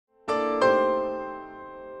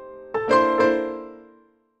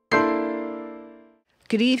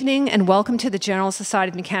Good evening and welcome to the General Society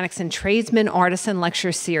of Mechanics and Tradesmen Artisan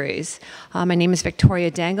Lecture Series. My name is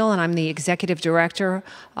Victoria Dangle and I'm the Executive Director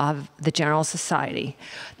of the General Society.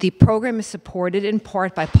 The program is supported in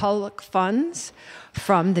part by public funds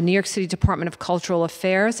from the New York City Department of Cultural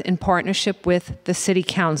Affairs in partnership with the City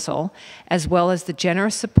Council, as well as the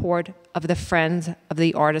generous support of the Friends of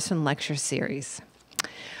the Artisan Lecture Series.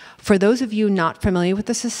 For those of you not familiar with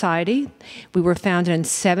the Society, we were founded in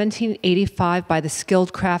 1785 by the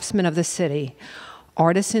skilled craftsmen of the city,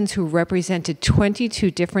 artisans who represented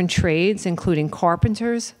 22 different trades, including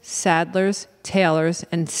carpenters, saddlers, tailors,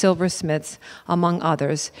 and silversmiths, among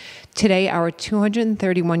others. Today, our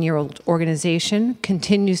 231-year-old organization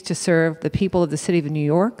continues to serve the people of the city of New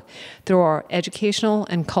York through our educational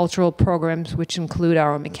and cultural programs, which include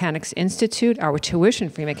our Mechanics Institute, our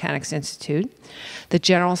tuition-free Mechanics Institute, the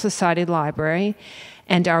General Society Library,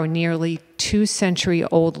 and our nearly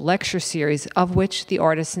 2-century-old lecture series, of which the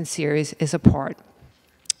Artisan series is a part.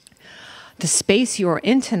 The space you are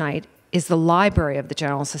in tonight is the library of the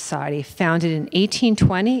General Society. Founded in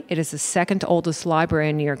 1820, it is the second oldest library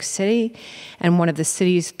in New York City and one of the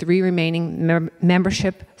city's 3 remaining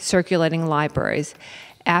membership circulating libraries.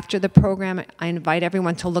 After the program, I invite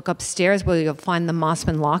everyone to look upstairs where you'll find the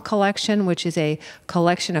Mossman Lock Collection, which is a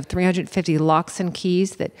collection of 350 locks and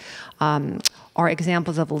keys that are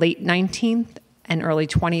examples of late 19th and early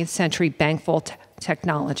 20th century bank vault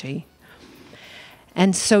technology.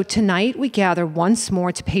 And so tonight we gather once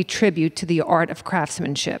more to pay tribute to the art of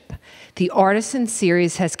craftsmanship. The Artisan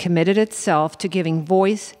series has committed itself to giving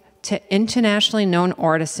voice to internationally known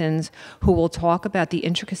artisans who will talk about the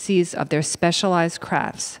intricacies of their specialized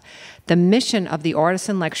crafts. The mission of the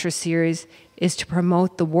Artisan Lecture Series is to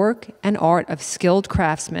promote the work and art of skilled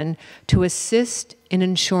craftsmen to assist in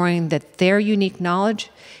ensuring that their unique knowledge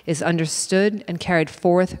is understood and carried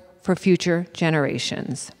forth for future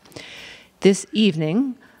generations. This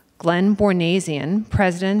evening, Glenn Boornazian,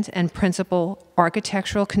 President and Principal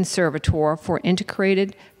Architectural Conservator for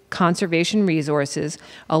Integrated Conservation Resources,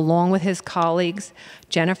 along with his colleagues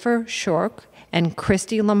Jennifer Schork and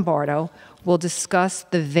Christy Lombardo, will discuss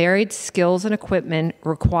the varied skills and equipment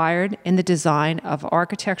required in the design of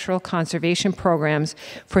architectural conservation programs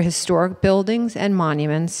for historic buildings and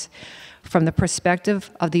monuments from the perspective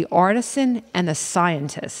of the artisan and the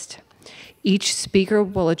scientist. Each speaker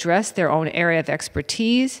will address their own area of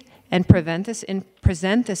expertise and present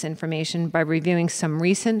this information by reviewing some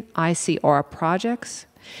recent ICR projects,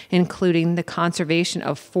 including the conservation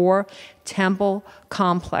of 4 temple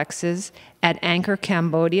complexes at Angkor,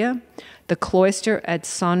 Cambodia, the Cloister at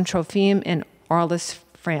Trophime in Arles,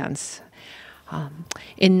 France.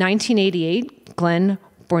 In 1988, Glenn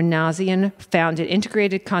Boornazian founded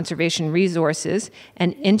Integrated Conservation Resources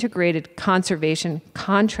and Integrated Conservation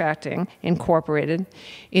Contracting, Incorporated,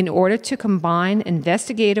 in order to combine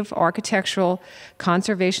investigative architectural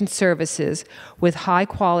conservation services with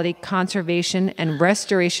high-quality conservation and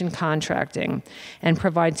restoration contracting, and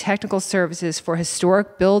provide technical services for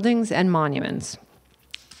historic buildings and monuments.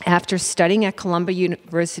 After studying at Columbia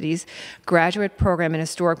University's graduate program in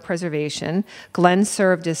historic preservation, Glenn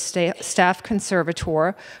served as staff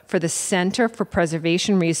conservator for the Center for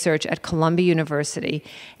Preservation Research at Columbia University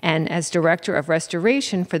and as director of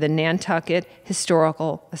restoration for the Nantucket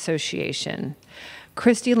Historical Association.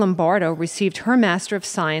 Christy Lombardo received her Master of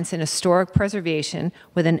Science in Historic Preservation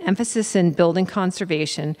with an emphasis in building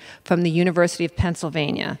conservation from the University of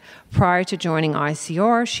Pennsylvania. Prior to joining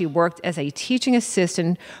ICR, she worked as a teaching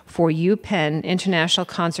assistant for UPenn International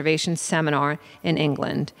Conservation Seminar in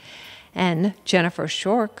England. And Jennifer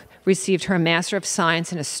Schork received her Master of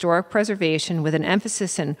Science in Historic Preservation with an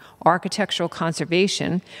emphasis in architectural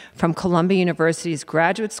conservation from Columbia University's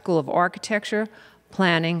Graduate School of Architecture,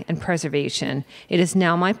 Planning, and Preservation. It is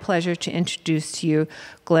now my pleasure to introduce to you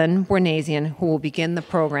Glenn Boornazian, who will begin the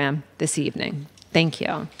program this evening. Thank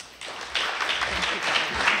you.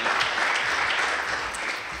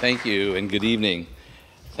 Thank you, and good evening.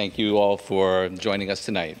 Thank you all for joining us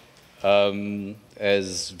tonight.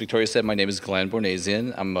 As Victoria said, my name is Glenn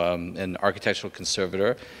Boornazian. I'm an architectural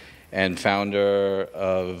conservator and founder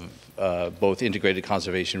of both Integrated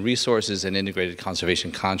Conservation Resources and Integrated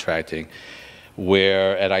Conservation Contracting,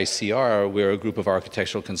 where at ICR, we're a group of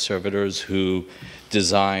architectural conservators who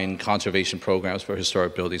design conservation programs for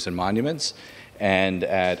historic buildings and monuments. And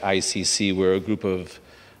at ICC, we're a group of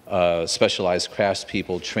specialized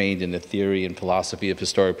craftspeople trained in the theory and philosophy of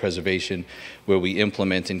historic preservation, where we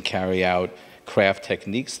implement and carry out craft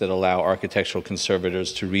techniques that allow architectural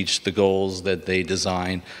conservators to reach the goals that they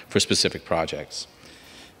design for specific projects.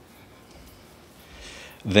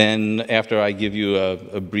 Then, after I give you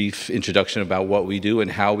a brief introduction about what we do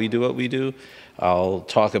and how we do what we do, I'll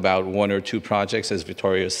talk about one or two projects, as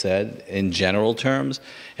Victoria said, in general terms,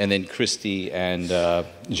 and then Christy and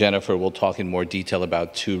Jennifer will talk in more detail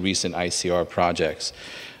about two recent ICR projects.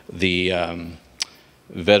 The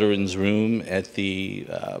Veterans Room at the,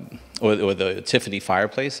 or the Tiffany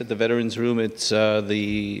Fireplace at the Veterans Room at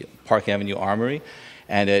the Park Avenue Armory,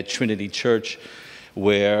 and at Trinity Church,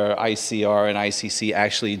 where ICR and ICC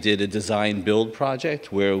actually did a design-build project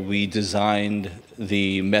where we designed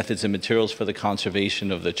the methods and materials for the conservation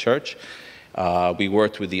of the church. We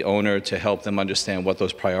worked with the owner to help them understand what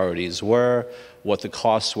those priorities were, what the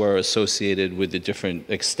costs were associated with the different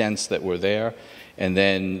extents that were there, and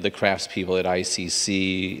then the craftspeople at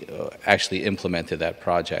ICC actually implemented that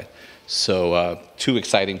project. So two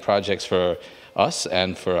exciting projects for us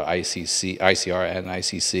and for ICR and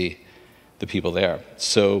ICC. The people there.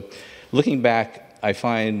 So looking back, I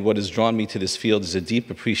find what has drawn me to this field is a deep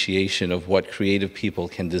appreciation of what creative people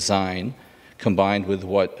can design, combined with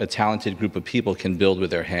what a talented group of people can build with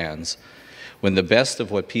their hands. When the best of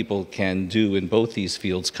what people can do in both these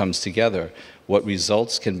fields comes together, what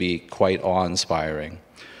results can be quite awe-inspiring.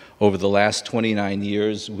 Over the last 29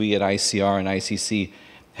 years, we at ICR and ICC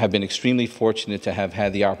have been extremely fortunate to have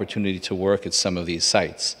had the opportunity to work at some of these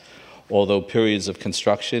sites. Although periods of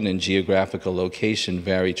construction and geographical location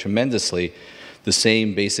vary tremendously, the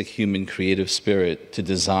same basic human creative spirit to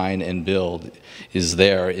design and build is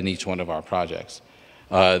there in each one of our projects.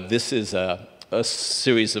 This is a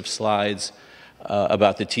series of slides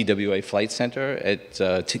about the TWA Flight Center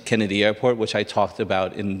at Kennedy Airport, which I talked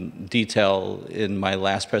about in detail in my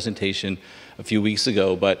last presentation a few weeks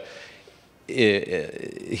ago. But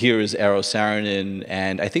here is Eero Saarinen,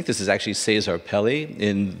 and I think this is actually Cesar Pelli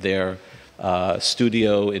in their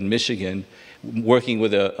studio in Michigan, working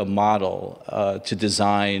with a model to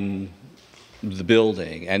design the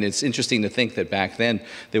building. And it's interesting to think that back then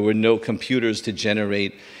there were no computers to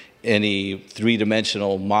generate any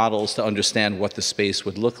three-dimensional models to understand what the space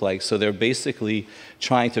would look like. So they're basically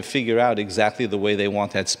trying to figure out exactly the way they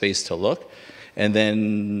want that space to look. And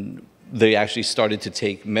then they actually started to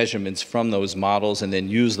take measurements from those models and then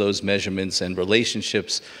use those measurements and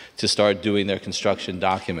relationships to start doing their construction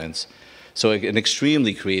documents. So an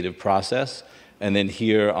extremely creative process. And then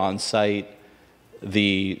here on site,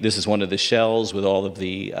 this is one of the shells with all of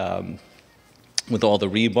the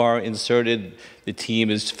rebar inserted. The team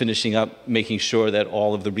is finishing up, making sure that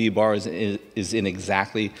all of the rebar is in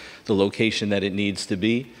exactly the location that it needs to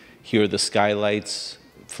be. Here are the skylights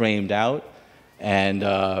framed out. And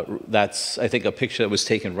that's, I think, a picture that was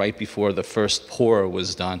taken right before the first pour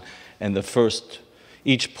was done. And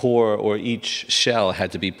each pour or each shell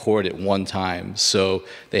had to be poured at one time. So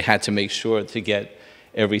they had to make sure to get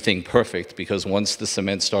everything perfect, because once the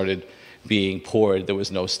cement started being poured, there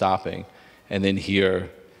was no stopping. And then here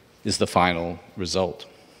is the final result.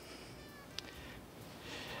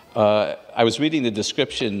 I was reading the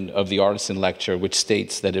description of the Artisan lecture, which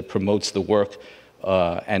states that it promotes the work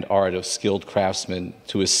and art of skilled craftsmen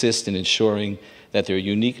to assist in ensuring that their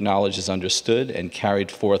unique knowledge is understood and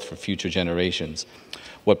carried forth for future generations.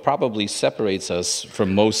 What probably separates us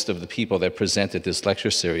from most of the people that present at this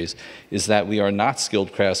lecture series is that we are not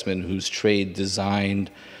skilled craftsmen whose trade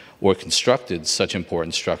designed or constructed such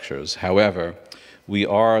important structures. However, we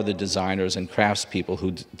are the designers and craftspeople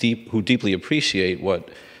who deeply appreciate what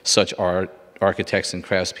such architects and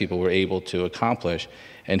craftspeople were able to accomplish,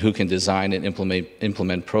 and who can design and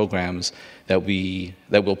implement programs that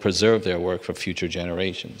will preserve their work for future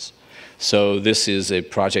generations. So this is a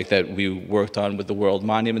project that we worked on with the World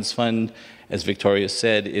Monuments Fund. As Victoria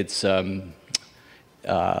said, it's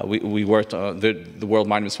we worked on, the World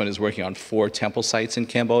Monuments Fund is working on 4 temple sites in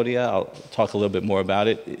Cambodia. I'll talk a little bit more about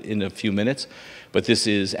it in a few minutes. But this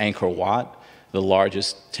is Angkor Wat, the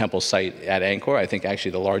largest temple site at Angkor, I think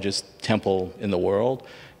actually the largest temple in the world.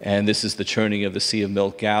 And this is the Churning of the Sea of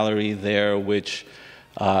Milk Gallery there, which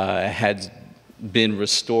had been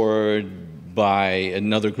restored by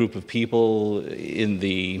another group of people in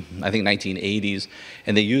the, I think, 1980s.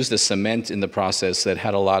 And they used a cement in the process that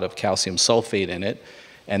had a lot of calcium sulfate in it,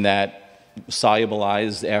 and that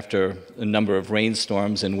solubilized after a number of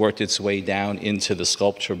rainstorms and worked its way down into the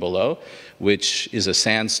sculpture below, which is a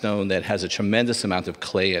sandstone that has a tremendous amount of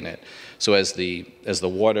clay in it. So as the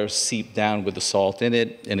water seeped down with the salt in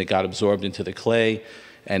it, and it got absorbed into the clay,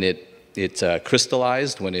 and it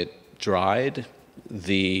crystallized when it dried,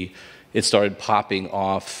 it started popping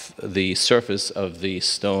off the surface of the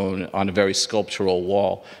stone on a very sculptural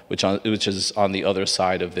wall, which is on the other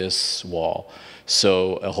side of this wall.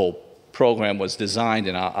 So a whole program was designed,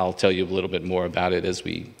 and I'll tell you a little bit more about it as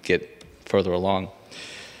we get further along.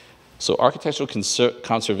 So architectural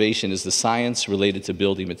conservation is the science related to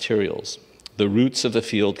building materials. The roots of the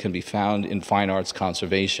field can be found in fine arts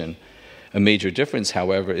conservation. A major difference,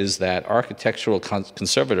 however, is that architectural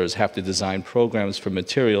conservators have to design programs for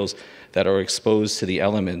materials that are exposed to the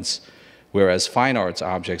elements, whereas fine arts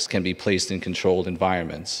objects can be placed in controlled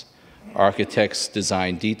environments. Architects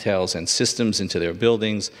design details and systems into their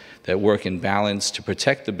buildings that work in balance to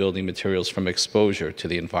protect the building materials from exposure to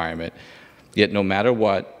the environment. Yet no matter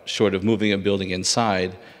what, short of moving a building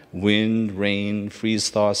inside, wind, rain,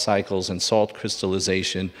 freeze-thaw cycles, and salt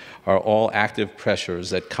crystallization are all active pressures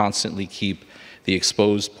that constantly keep the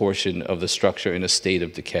exposed portion of the structure in a state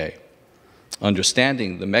of decay.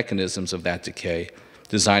 Understanding the mechanisms of that decay,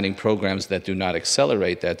 designing programs that do not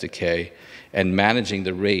accelerate that decay, and managing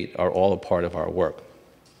the rate are all a part of our work.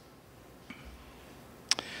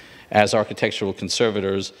 As architectural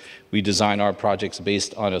conservators, we design our projects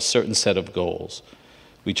based on a certain set of goals.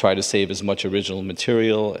 We try to save as much original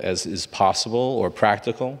material as is possible or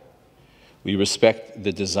practical. We respect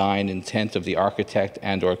the design intent of the architect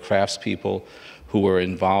and/or craftspeople who were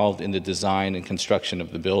involved in the design and construction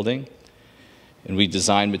of the building. And we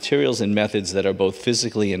design materials and methods that are both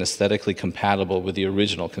physically and aesthetically compatible with the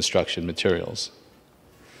original construction materials.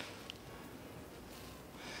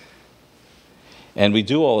 And we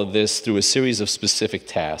do all of this through a series of specific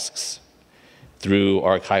tasks, through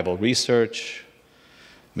archival research,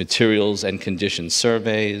 materials and condition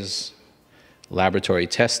surveys, laboratory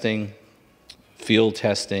testing, field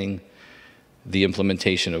testing, the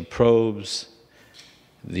implementation of probes,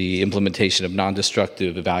 the implementation of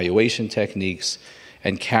non-destructive evaluation techniques,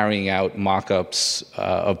 and carrying out mock-ups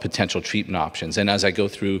of potential treatment options. And as I go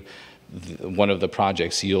through one of the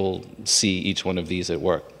projects, you'll see each one of these at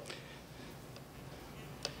work.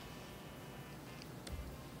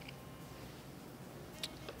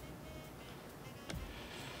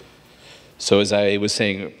 So as I was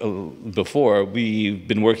saying before, we've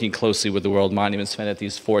been working closely with the World Monuments Fund at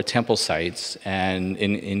these 4 temple sites and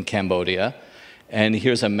in Cambodia. And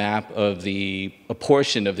here's a map of a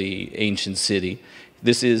portion of the ancient city.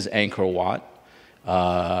 This is Angkor Wat,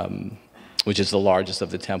 which is the largest of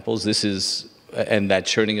the temples. This is, and that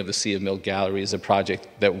Churning of the Sea of Milk Gallery is a project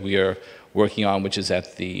that we are working on, which is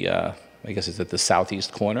at the, I guess it's at the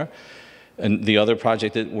southeast corner. And the other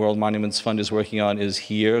project that World Monuments Fund is working on is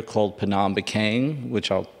here, called Phnom Penh,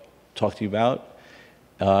 which I'll talk to you about.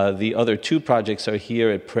 The other 2 projects are here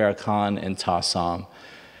at Prair Khan and Ta Som.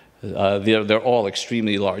 They're all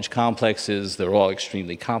extremely large complexes. They're all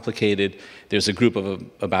extremely complicated. There's a group of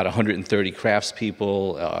about 130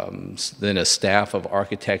 craftspeople, then a staff of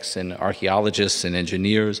architects and archaeologists and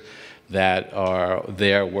engineers that are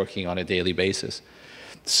there working on a daily basis.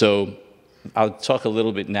 So I'll talk a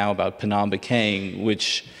little bit now about Phnom Penh,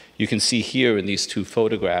 which you can see here in these 2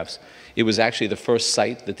 photographs. It was actually the first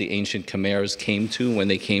site that the ancient Khmers came to when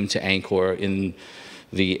they came to Angkor in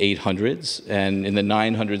the 800s, and in the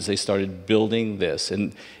 900s they started building this.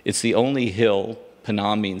 And it's the only hill,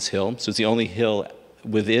 Phnom means hill, so it's the only hill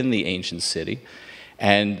within the ancient city.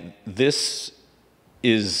 And this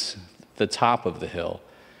is the top of the hill.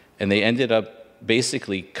 And they ended up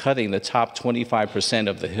basically cutting the top 25%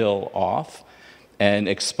 of the hill off and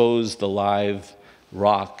exposed the live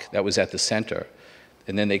rock that was at the center.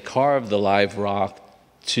 And then they carved the live rock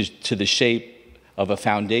to the shape of a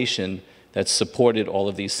foundation that supported all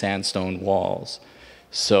of these sandstone walls.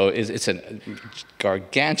 So it's a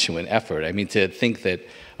gargantuan effort. I mean, to think that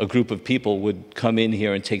a group of people would come in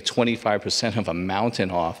here and take 25% of a mountain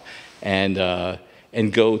off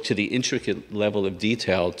and go to the intricate level of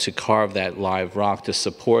detail to carve that live rock to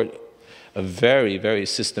support a very, very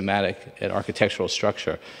systematic and architectural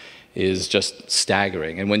structure is just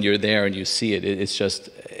staggering. And when you're there and you see it, it's just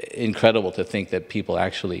incredible to think that people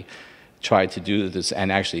actually tried to do this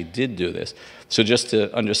and actually did do this. So just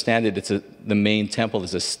to understand it, the main temple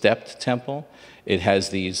is a stepped temple. It has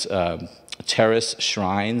these terrace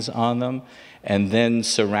shrines on them, and then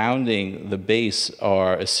surrounding the base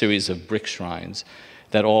are a series of brick shrines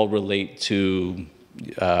that all relate to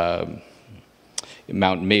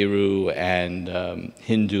Mount Meru and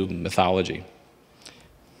Hindu mythology.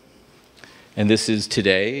 And this is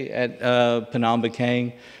today at Phnom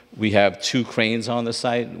Penh. We have 2 cranes on the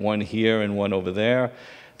site, one here and one over there.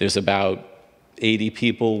 There's about 80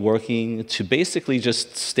 people working to basically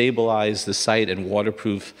just stabilize the site and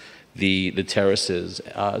waterproof the terraces.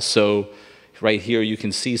 So right here you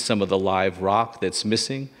can see some of the live rock that's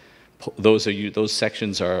missing. Those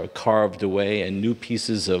sections are carved away, and new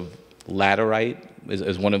pieces of laterite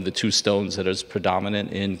is one of the two stones that is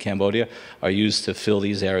predominant in Cambodia, are used to fill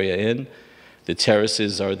these area in. The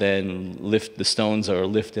terraces are then the stones are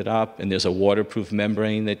lifted up, and there's a waterproof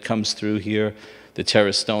membrane that comes through here. The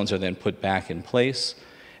terrace stones are then put back in place.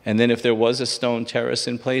 And then if there was a stone terrace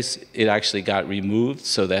in place, it actually got removed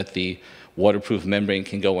so that the waterproof membrane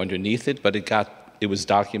can go underneath it, but it was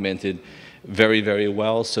documented very, very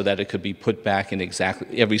well so that it could be put back in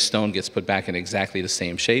every stone gets put back in exactly the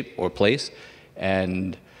same shape or place,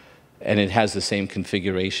 and it has the same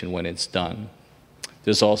configuration when it's done.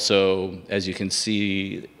 There's also, as you can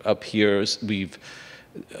see up here, we've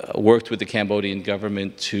worked with the Cambodian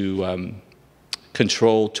government to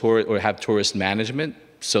control or have tourist management,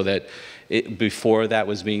 so that before that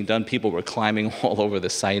was being done, people were climbing all over the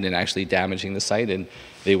site and actually damaging the site, and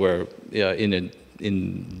they were in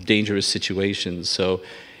dangerous situations. So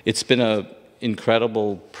it's been an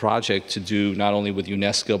incredible project to do, not only with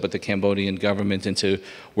UNESCO, but the Cambodian government, and to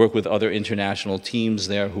work with other international teams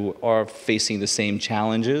there who are facing the same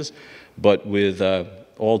challenges, but with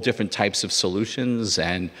all different types of solutions.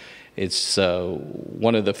 And it's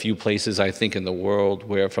one of the few places, I think, in the world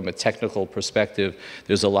where, from a technical perspective,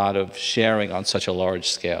 there's a lot of sharing on such a large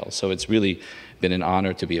scale. So it's really been an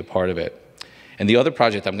honor to be a part of it. And the other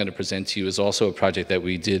project I'm going to present to you is also a project that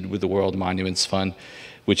we did with the World Monuments Fund,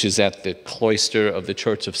 which is at the Cloister of the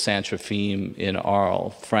Church of Saint Trophime in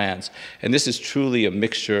Arles, France. And this is truly a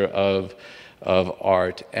mixture of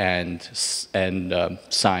art and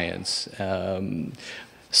science.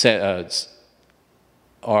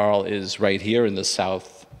 Arles is right here in the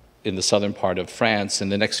southern part of France.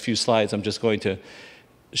 And the next few slides, I'm just going to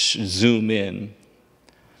zoom in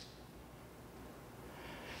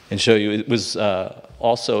and show you. It was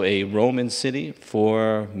also a Roman city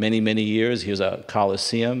for many, many years. Here's a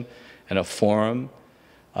Colosseum and a Forum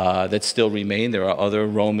that still remain. There are other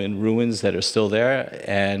Roman ruins that are still there.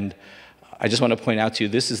 And I just want to point out to you,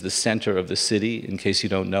 this is the center of the city, in case you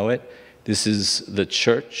don't know it. This is the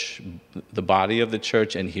church, the body of the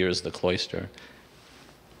church, and here's the cloister.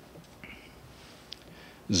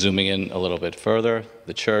 Zooming in a little bit further,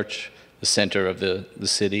 the church, the center of the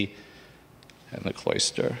city, and the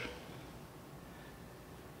cloister.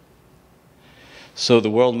 So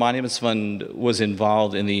the World Monuments Fund was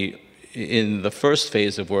involved in the first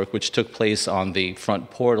phase of work, which took place on the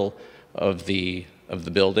front portal of the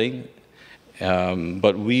building.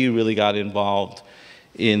 But we really got involved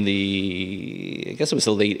in I guess it was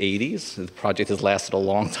the late 80s. The project has lasted a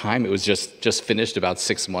long time. It was just finished about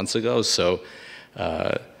 6 months ago, so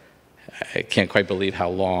I can't quite believe how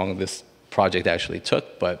long this project actually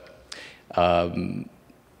took, but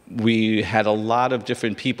we had a lot of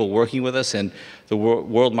different people working with us, and the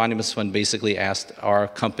World Monuments Fund basically asked our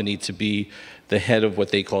company to be the head of what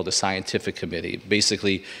they called a scientific committee.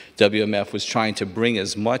 Basically, WMF was trying to bring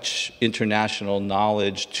as much international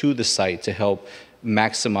knowledge to the site to help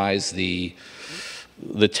maximize the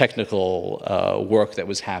technical work that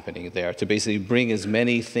was happening there, to basically bring as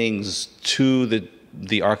many things to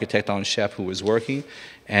the architect en chef who was working,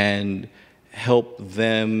 and help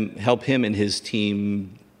him and his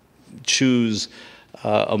team choose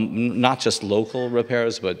not just local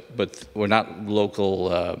repairs, or not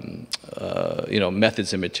local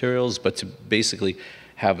methods and materials, but to basically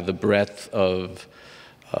have the breadth of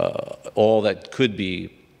all that could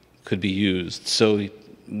be used. So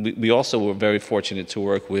we also were very fortunate to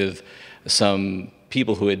work with some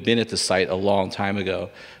people who had been at the site a long time ago.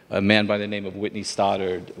 A man by the name of Whitney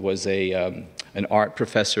Stoddard was an art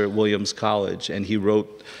professor at Williams College, and he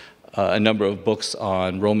wrote a number of books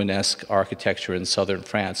on Romanesque architecture in southern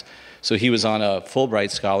France. So he was on a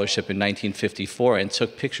Fulbright scholarship in 1954 and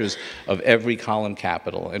took pictures of every column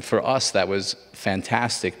capital. And for us, that was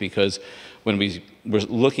fantastic, because when we were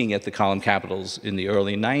looking at the column capitals in the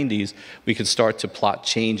early 90s, we could start to plot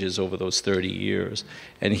changes over those 30 years.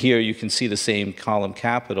 And here you can see the same column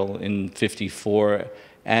capital in 54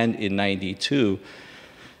 and in 92.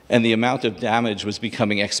 And the amount of damage was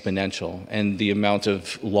becoming exponential, and the amount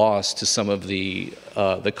of loss to some of the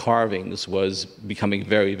carvings was becoming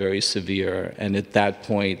very, very severe. And at that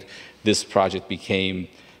point, this project became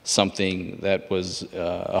something that was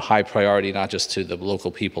a high priority, not just to the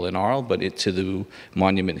local people in Arles, but to the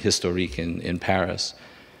Monument Historique in Paris.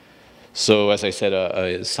 So, as I said,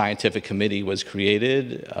 a scientific committee was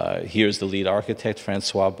created. Here's the lead architect,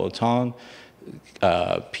 Francois Boton.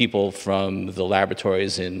 People from the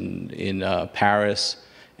laboratories in Paris,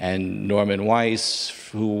 and Norman Weiss,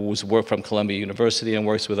 who worked from Columbia University and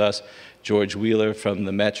works with us, George Wheeler from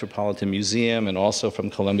the Metropolitan Museum and also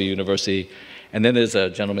from Columbia University. And then there's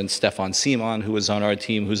a gentleman, Stefan Simon, who was on our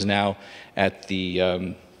team, who's now at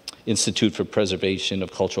the Institute for Preservation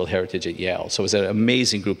of Cultural Heritage at Yale. So it was an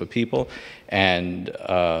amazing group of people, and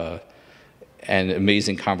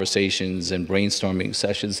amazing conversations and brainstorming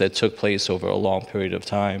sessions that took place over a long period of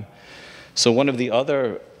time. So one of the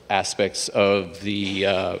other aspects of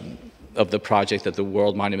the project that the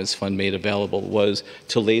World Monuments Fund made available was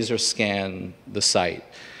to laser scan the site.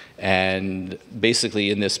 And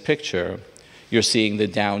basically in this picture, you're seeing the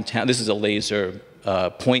downtown. This is a laser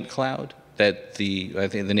point cloud that I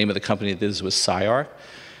think the name of the company that did this was SciArc.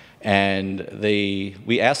 And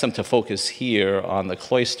we asked them to focus here on the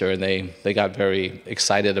Cloister, and they got very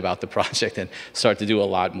excited about the project and started to do a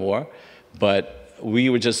lot more. But we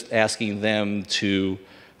were just asking them to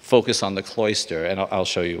focus on the Cloister, and I'll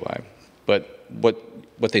show you why. But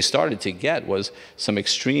what they started to get was some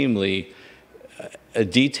extremely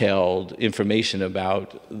detailed information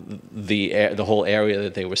about the whole area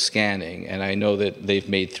that they were scanning. And I know that they've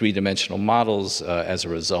made three-dimensional models as a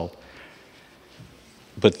result.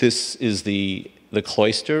 But this is the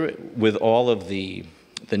Cloister with all of the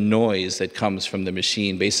noise that comes from the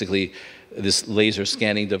machine. Basically, this laser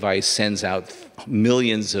scanning device sends out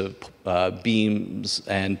millions of beams,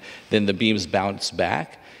 and then the beams bounce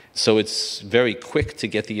back. So it's very quick to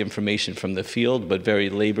get the information from the field, but very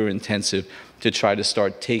labor-intensive to try to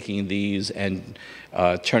start taking these and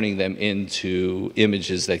turning them into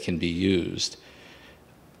images that can be used.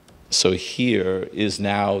 So here is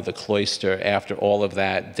now the Cloister after all of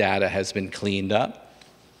that data has been cleaned up.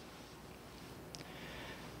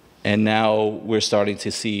 And now we're starting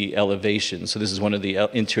to see elevation. So this is one of the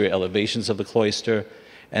interior elevations of the Cloister.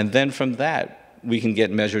 And then from that, we can get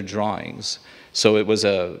measured drawings. So it was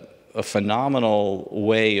a phenomenal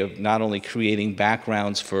way of not only creating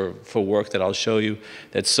backgrounds for work that I'll show you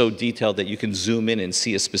that's so detailed that you can zoom in and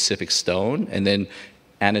see a specific stone and then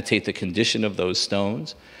annotate the condition of those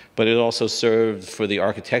stones, but it also served for the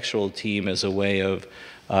architectural team as a way of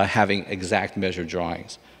having exact measured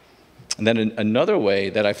drawings. And then another way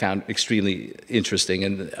that I found extremely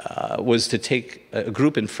interesting was to take a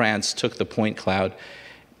group in France took the point cloud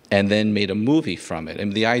and then made a movie from it.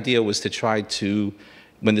 And the idea was to try to,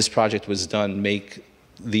 when this project was done, make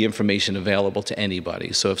the information available to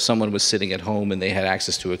anybody. So if someone was sitting at home and they had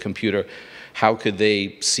access to a computer, how could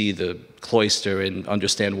they see the Cloister and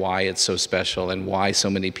understand why it's so special and why so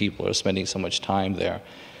many people are spending so much time there?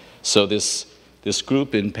 So this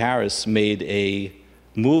group in Paris made a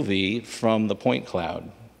movie from the point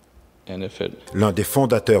cloud. And if it... L'un des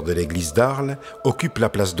fondateurs de l'église d'Arles occupe la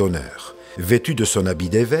place d'honneur. Vêtu de son habit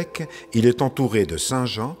d'évêque, il est entouré de Saint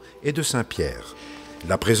Jean et de Saint Pierre.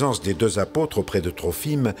 La présence des deux apôtres auprès de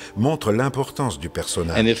Trophime montre l'importance du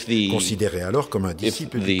personnage, considéré alors comme un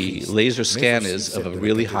disciple du Christ. If the laser scan is of a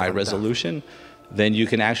really high resolution, then you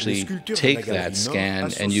can actually take that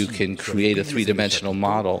scan and you can create a three-dimensional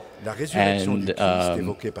model and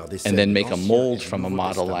then make a mold from a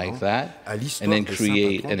model like that and then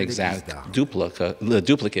create an exact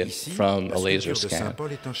duplicate from a laser scan.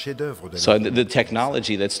 So the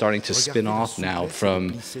technology that's starting to spin off now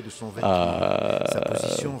from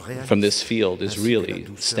this field is really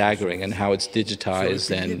staggering, and how it's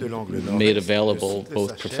digitized and made available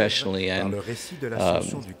both professionally and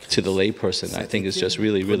to the layperson, I think is just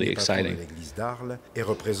really, really exciting. L'église d'Arles est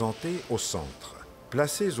représentée au centre.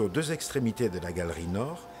 Placés aux deux extrémités de la galerie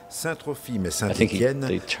nord, Saint-Trophime et Saint-Étienne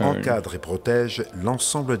encadrent et protègent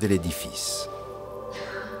l'ensemble de l'édifice.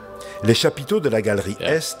 Les chapiteaux de la galerie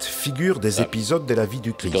Est figurent des épisodes de la vie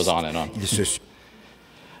du Christ.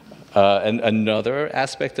 And another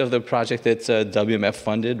aspect of the project that WMF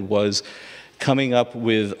funded was coming up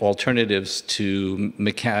with alternatives to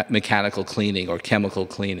mechanical cleaning or chemical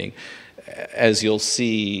cleaning. As you'll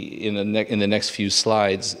see in the next few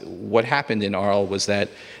slides, what happened in Arles was that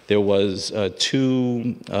there was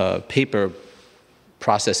two paper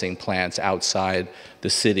processing plants outside the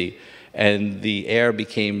city, and the air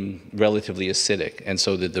became relatively acidic, and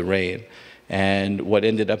so did the rain. And what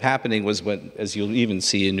ended up happening was, when, as you'll even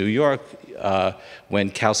see in New York,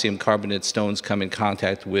 when calcium carbonate stones come in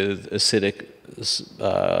contact with acidic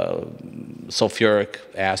sulfuric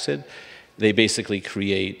acid, they basically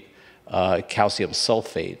create calcium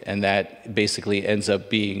sulfate, and that basically ends up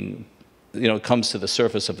being, it comes to the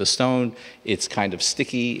surface of the stone, it's kind of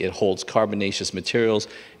sticky, it holds carbonaceous materials,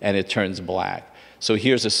 and it turns black. So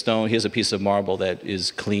here's a stone, here's a piece of marble that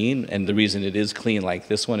is clean, and the reason it is clean like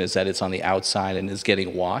this one is that it's on the outside and is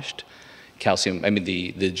getting washed.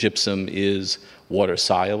 The gypsum is water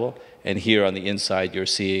soluble, and here on the inside you're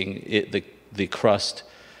seeing the crust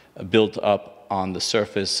built up on the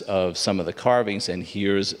surface of some of the carvings, and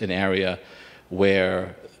here's an area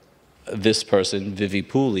where this person, Vivi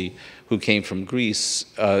Pooley, who came from Greece,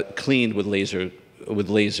 cleaned with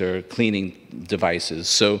laser cleaning devices.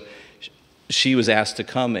 So she was asked to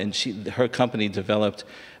come, and her company developed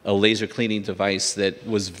a laser cleaning device that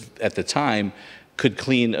was, at the time, could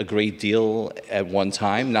clean a great deal at one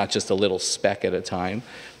time, not just a little speck at a time.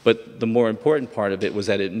 But the more important part of it was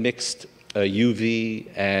that it mixed UV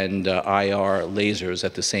and IR lasers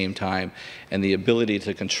at the same time, and the ability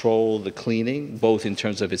to control the cleaning, both in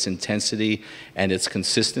terms of its intensity and its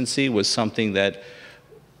consistency, was something that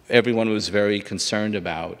everyone was very concerned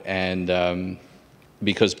about. And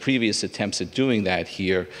because previous attempts at doing that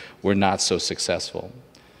here were not so successful.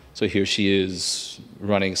 So here she is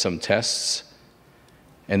running some tests.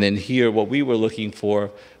 And then here, what we were looking for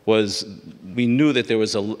was, we knew that there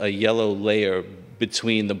was a yellow layer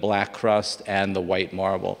between the black crust and the white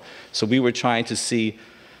marble. So we were trying to see,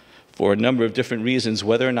 for a number of different reasons,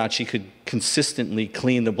 whether or not she could consistently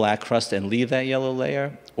clean the black crust and leave that yellow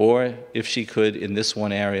layer, or if she could, in this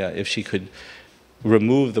one area, if she could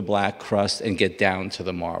remove the black crust and get down to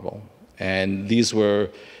the marble. And these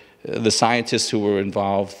were, the scientists who were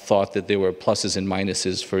involved thought that there were pluses and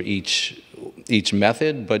minuses for each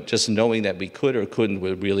method, but just knowing that we could or couldn't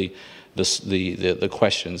were really the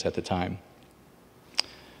questions at the time.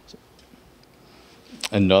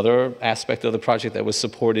 Another aspect of the project that was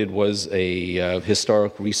supported was a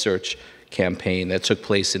historic research campaign that took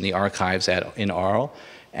place in the archives in Arles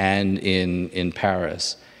and in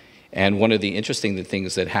Paris. And one of the interesting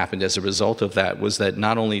things that happened as a result of that was that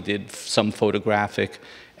not only did some photographic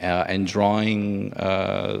and drawing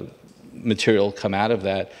material come out of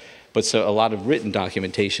that, but so a lot of written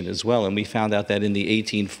documentation as well. And we found out that in the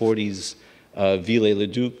 1840s,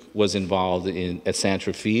 Viollet-le-Duc was involved at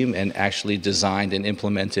Trophime and actually designed and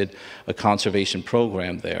implemented a conservation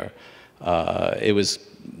program there. It was,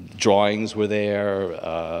 drawings were there,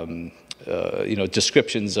 you know,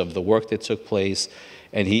 descriptions of the work that took place,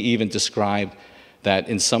 and he even described that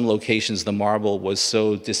in some locations the marble was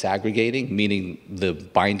so disaggregating, meaning the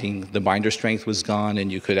binder strength was gone,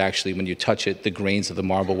 and you could actually, when you touch it, the grains of the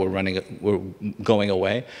marble were going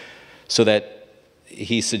away. So that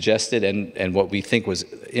he suggested, and what we think was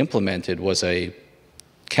implemented, was a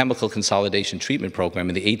chemical consolidation treatment program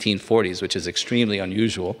in the 1840s, which is extremely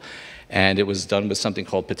unusual. And it was done with something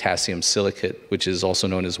called potassium silicate, which is also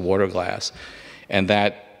known as water glass. And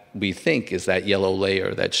that, we think, is that yellow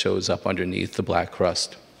layer that shows up underneath the black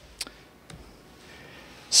crust.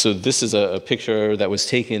 So this is a picture that was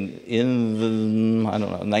taken in the, I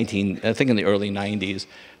don't know, I think in the early 90s.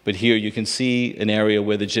 But here you can see an area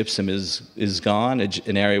where the gypsum is gone,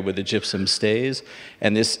 an area where the gypsum stays,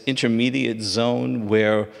 and this intermediate zone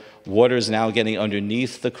where water is now getting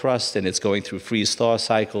underneath the crust and it's going through freeze-thaw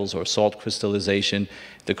cycles or salt crystallization.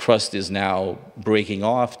 The crust is now breaking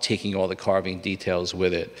off, taking all the carving details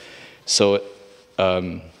with it. So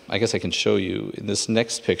I guess I can show you in this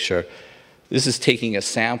next picture. This is taking a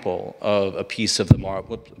sample of a piece of the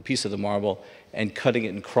marble and cutting it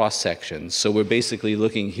in cross sections. So we're basically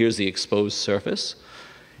looking, here's the exposed surface,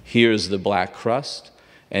 here's the black crust,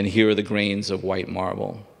 and here are the grains of white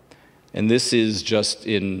marble. And this is just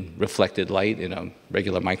in reflected light in a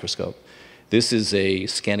regular microscope. This is a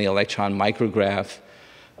scanning electron micrograph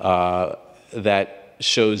that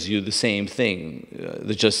shows you the same thing,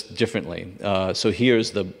 just differently. So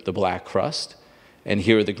here's the black crust, and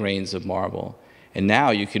here are the grains of marble. And now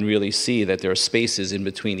you can really see that there are spaces in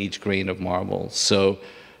between each grain of marble. So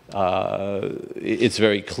it's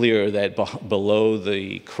very clear that below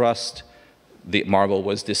the crust, the marble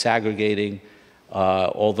was disaggregating,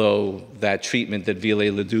 although that treatment that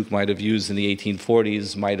Viollet-le-Duc might have used in the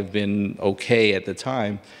 1840s might have been okay at the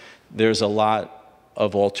time. There's a lot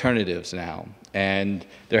of alternatives now, and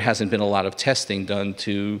there hasn't been a lot of testing done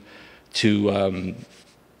to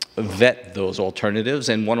vet those alternatives,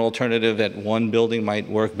 and one alternative at one building might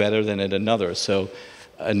work better than at another. So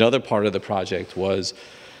another part of the project was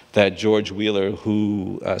that George Wheeler,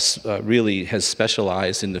 who really has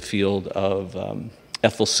specialized in the field of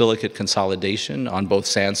ethyl silicate consolidation on both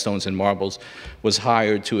sandstones and marbles, was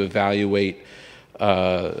hired to evaluate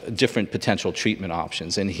different potential treatment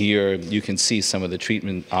options. And here you can see some of the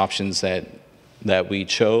treatment options that we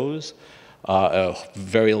chose. A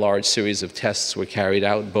very large series of tests were carried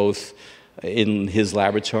out both in his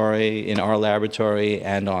laboratory, in our laboratory,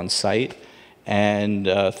 and on site. And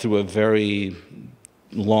through a very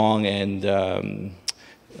long and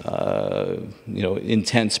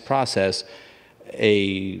intense process,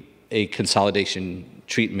 a consolidation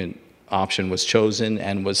treatment option was chosen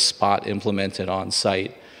and was spot implemented on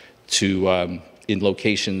site in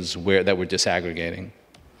locations that were disaggregating.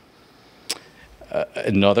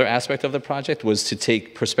 Another aspect of the project was to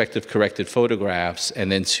take perspective-corrected photographs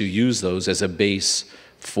and then to use those as a base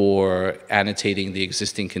for annotating the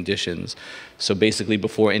existing conditions. So basically,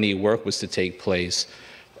 before any work was to take place,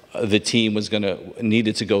 the team was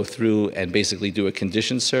needed to go through and basically do a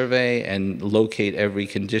condition survey and locate every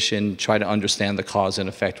condition, try to understand the cause and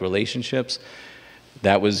effect relationships.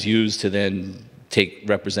 That was used to then take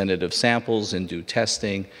representative samples and do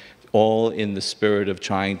testing, all in the spirit of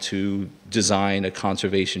trying to design a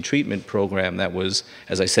conservation treatment program that was,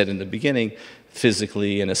 as I said in the beginning,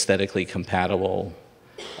 physically and aesthetically compatible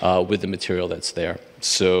with the material that's there.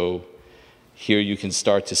 So here you can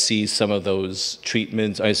start to see some of those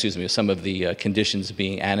treatments, some of the conditions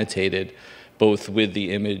being annotated, both with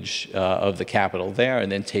the image of the capital there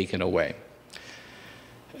and then taken away.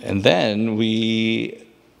 And then we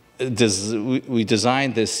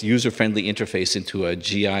designed this user-friendly interface into a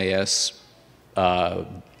GIS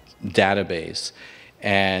database.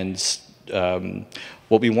 And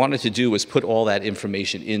what we wanted to do was put all that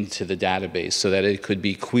information into the database so that it could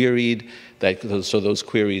be queried, so those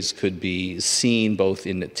queries could be seen both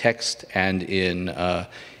in the text and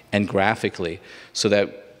and graphically, so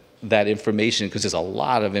that information, because there's a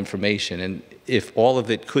lot of information, and if all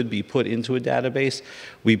of it could be put into a database,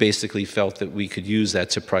 we basically felt that we could use that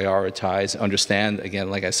to prioritize, understand, again,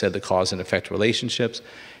 like I said, the cause and effect relationships,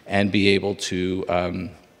 and be able to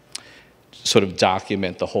sort of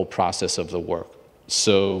document the whole process of the work.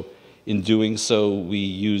 So in doing so, we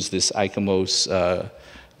use this ICOMOS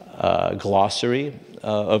glossary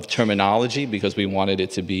of terminology because we wanted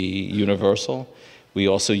it to be universal. We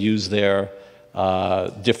also use their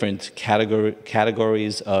different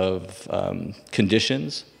categories of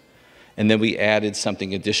conditions, and then we added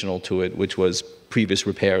something additional to it, which was previous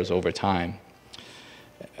repairs over time.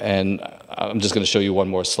 And I'm just going to show you one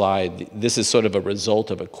more slide. This is sort of a result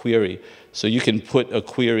of a query. So you can put a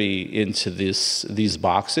query into these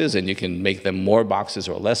boxes, and you can make them more boxes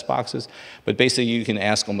or less boxes. But basically, you can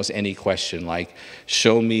ask almost any question, like,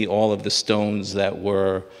 show me all of the stones that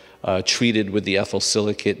were treated with the ethyl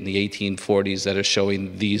silicate in the 1840s that are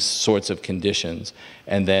showing these sorts of conditions.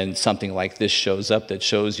 And then something like this shows up that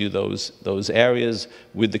shows you those areas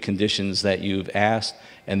with the conditions that you've asked,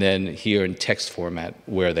 and then here in text format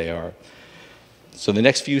where they are. So the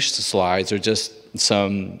next few slides are just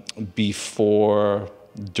some before,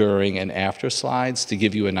 during, and after slides to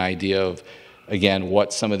give you an idea of, again,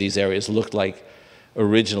 what some of these areas looked like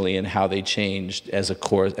originally and how they changed as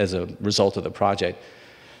a result of the project.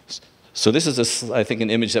 So this is, I think,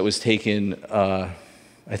 an image that was taken, I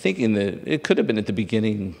think it could have been at the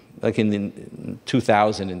beginning, like in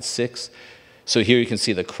 2006. So here you can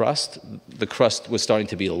see the crust. The crust was starting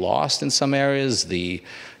to be lost in some areas. The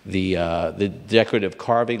decorative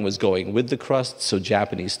carving was going with the crust, so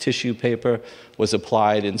Japanese tissue paper was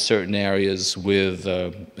applied in certain areas with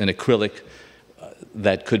an acrylic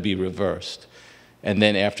that could be reversed. And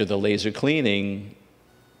then after the laser cleaning,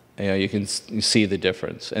 you can see the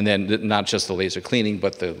difference. And then not just the laser cleaning,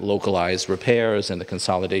 but the localized repairs and the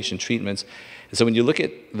consolidation treatments. And so when you look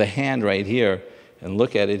at the hand right here and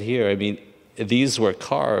look at it here, I mean, these were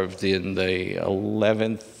carved in the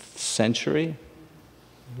 11th century.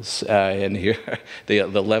 And here, the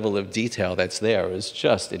level of detail that's there is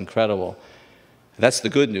just incredible. That's the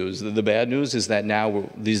good news. The bad news is that now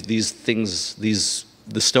the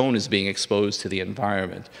stone is being exposed to the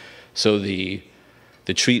environment. So the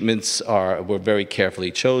treatments were very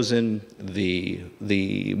carefully chosen. The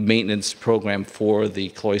maintenance program for the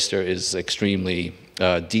cloister is extremely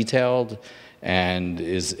detailed and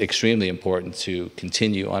is extremely important to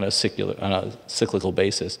continue on a cyclical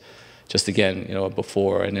basis. Just again, you know, a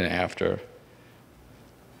before and an after.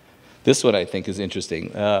 This one I think is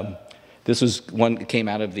interesting. This was one that came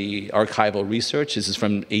out of the archival research. This is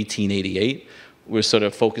from 1888. We're sort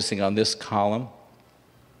of focusing on this column.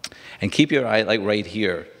 And keep your eye like right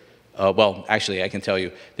here. Well, actually, I can tell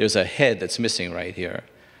you, there's a head that's missing right here.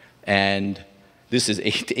 And this is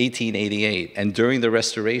 1888. And during the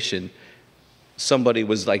restoration, somebody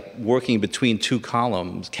was like working between two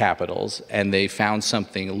column capitals, and they found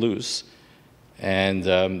something loose. And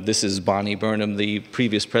this is Bonnie Burnham, the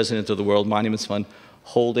previous president of the World Monuments Fund,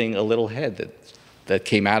 holding a little head that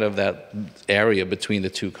came out of that area between the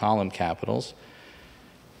two column capitals.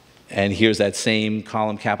 And here's that same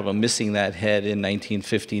column capital missing that head in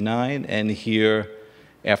 1959. And here,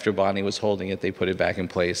 after Bonnie was holding it, they put it back in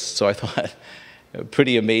place. So I thought,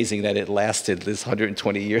 pretty amazing that it lasted this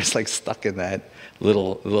 120 years, like stuck in that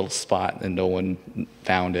little spot, and no one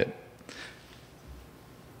found it.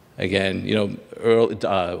 Again, you know,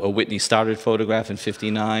 a Whitney Stoddard photograph in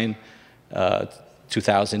 '59.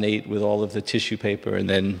 2008 with all of the tissue paper, and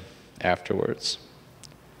then afterwards.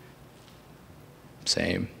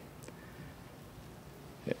 Same.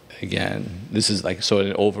 Again, this is like, so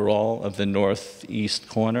an overall of the northeast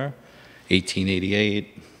corner,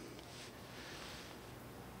 1888,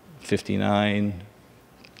 59,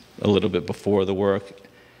 a little bit before the work,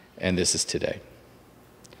 and this is today.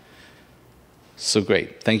 So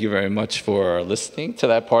great. Thank you very much for listening to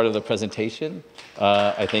that part of the presentation.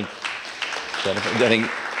 I think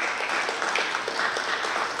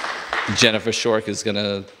Jennifer Shork is going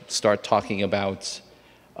to start talking about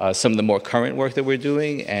some of the more current work that we're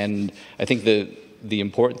doing, and I think the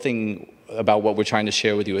important thing about what we're trying to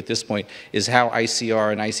share with you at this point is how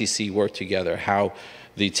ICR and ICC work together, how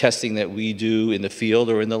the testing that we do in the field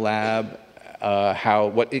or in the lab,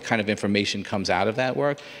 what kind of information comes out of that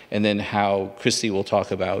work, and then how Christy will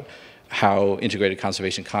talk about how integrated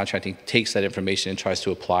conservation contracting takes that information and tries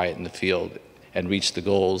to apply it in the field and reach the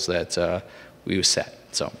goals that we've set.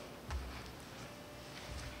 So.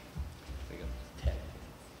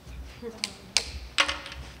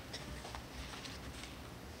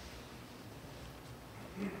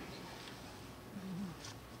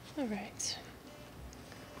 All right.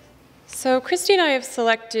 So Christy and I have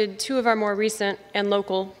selected two of our more recent and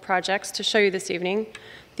local projects to show you this evening,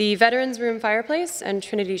 the Veterans Room Fireplace and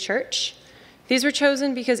Trinity Church. These were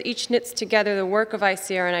chosen because each knits together the work of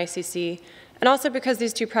ICR and ICC, and also because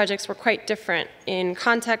these two projects were quite different in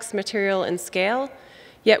context, material, and scale,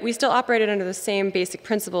 yet we still operated under the same basic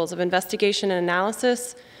principles of investigation and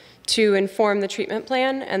analysis to inform the treatment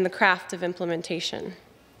plan and the craft of implementation.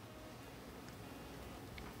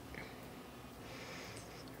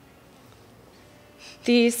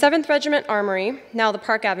 The 7th Regiment Armory, now the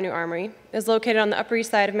Park Avenue Armory, is located on the Upper East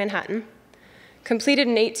Side of Manhattan. Completed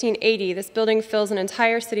in 1880, this building fills an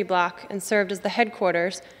entire city block and served as the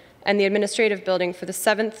headquarters and the administrative building for the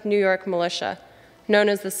 7th New York Militia, known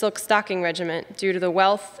as the Silk Stocking Regiment, due to the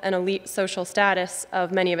wealth and elite social status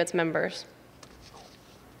of many of its members.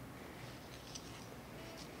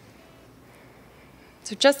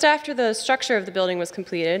 So just after the structure of the building was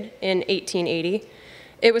completed in 1880,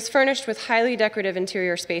 it was furnished with highly decorative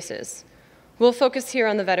interior spaces. We'll focus here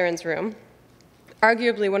on the Veterans Room,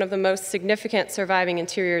 arguably one of the most significant surviving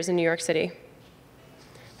interiors in New York City.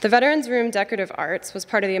 The Veterans Room decorative arts was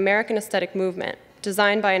part of the American aesthetic movement,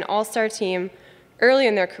 designed by an all-star team early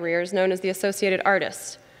in their careers known as the Associated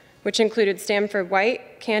Artists, which included Stanford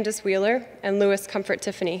White, Candace Wheeler, and Louis Comfort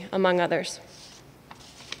Tiffany, among others.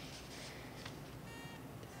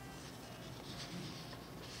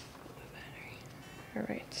 All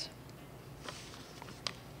right.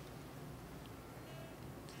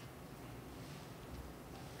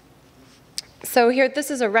 So here, this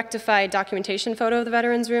is a rectified documentation photo of the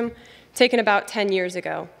Veterans Room, taken about 10 years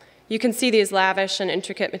ago. You can see these lavish and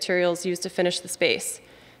intricate materials used to finish the space.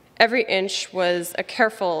 Every inch was a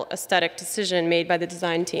careful aesthetic decision made by the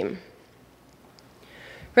design team.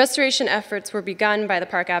 Restoration efforts were begun by the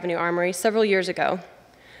Park Avenue Armory several years ago.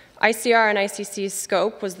 ICR and ICC's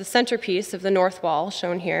scope was the centerpiece of the north wall,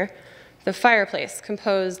 shown here, the fireplace,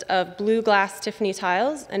 composed of blue glass Tiffany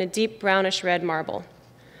tiles and a deep brownish red marble.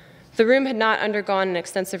 The room had not undergone an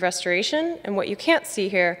extensive restoration, and what you can't see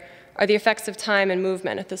here are the effects of time and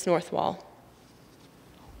movement at this north wall.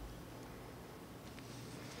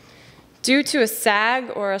 Due to a sag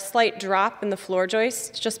or a slight drop in the floor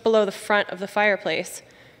joist just below the front of the fireplace,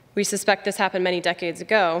 we suspect this happened many decades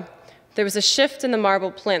ago, there was a shift in the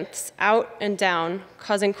marble plinths out and down,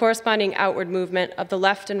 causing corresponding outward movement of the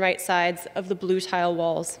left and right sides of the blue tile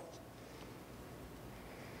walls.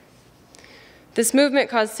 This movement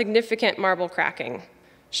caused significant marble cracking,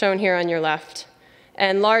 shown here on your left,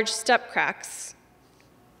 and large step cracks,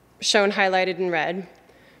 shown highlighted in red,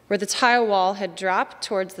 where the tile wall had dropped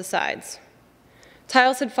towards the sides.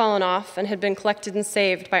 Tiles had fallen off and had been collected and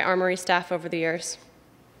saved by Armory staff over the years.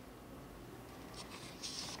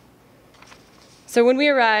 So when we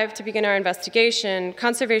arrived to begin our investigation,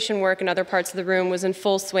 conservation work in other parts of the room was in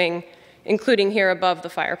full swing, including here above the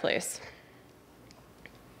fireplace.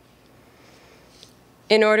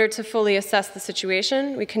 In order to fully assess the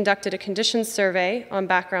situation, we conducted a conditions survey on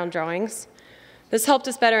background drawings. This helped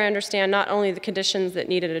us better understand not only the conditions that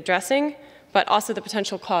needed addressing, but also the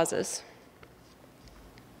potential causes.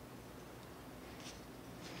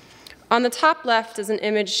 On the top left is an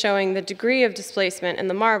image showing the degree of displacement in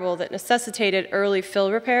the marble that necessitated early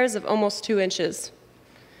fill repairs of almost 2 inches.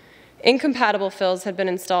 Incompatible fills had been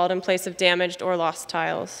installed in place of damaged or lost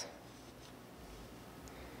tiles.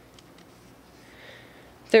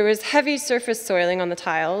 There was heavy surface soiling on the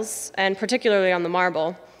tiles, and particularly on the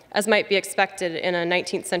marble, as might be expected in a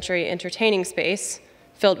 19th century entertaining space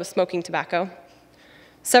filled with smoking tobacco.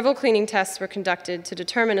 Several cleaning tests were conducted to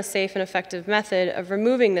determine a safe and effective method of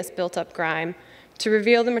removing this built-up grime to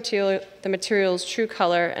reveal the material's true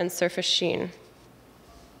color and surface sheen.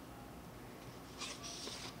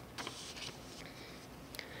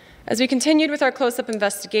 As we continued with our close-up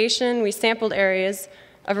investigation, we sampled areas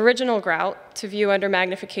of original grout to view under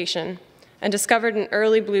magnification and discovered an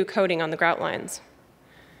early blue coating on the grout lines.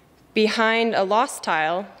 Behind a lost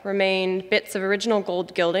tile remained bits of original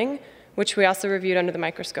gold gilding, which we also reviewed under the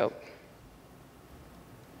microscope.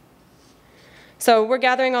 So we're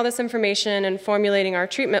gathering all this information and formulating our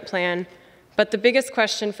treatment plan, but the biggest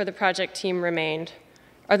question for the project team remained: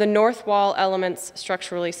 are the north wall elements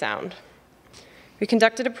structurally sound? We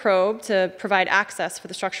conducted a probe to provide access for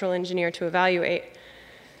the structural engineer to evaluate.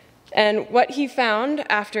 And what he found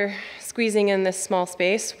after squeezing in this small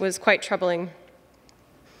space was quite troubling.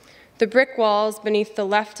 The brick walls beneath the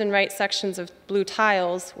left and right sections of blue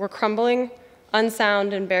tiles were crumbling,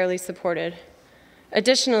 unsound, and barely supported.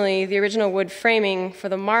 Additionally, the original wood framing for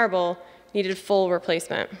the marble needed full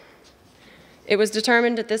replacement. It was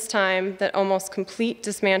determined at this time that almost complete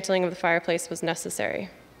dismantling of the fireplace was necessary.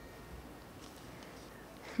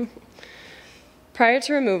 Prior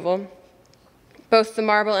to removal, both the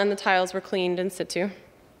marble and the tiles were cleaned in situ.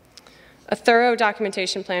 A thorough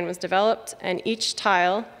documentation plan was developed, and each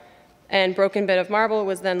tile and broken bit of marble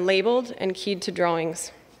was then labeled and keyed to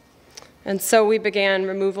drawings. And so we began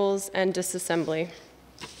removals and disassembly.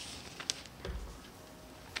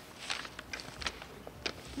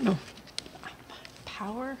 Oh.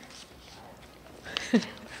 Power?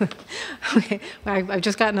 Okay, I've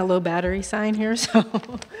just gotten a low battery sign here, so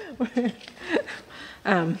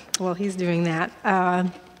well, he's doing that.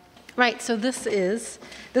 Right, so this is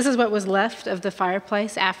what was left of the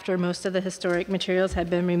fireplace after most of the historic materials had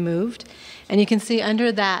been removed. And you can see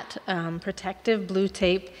under that protective blue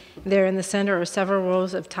tape there in the center are several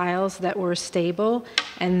rows of tiles that were stable,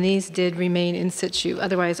 and these did remain in situ.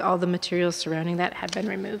 Otherwise, all the materials surrounding that had been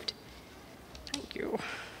removed. Thank you.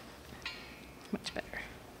 Much better.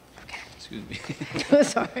 Okay. Excuse me.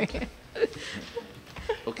 Sorry.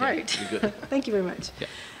 Okay, right. you're good. Thank you very much.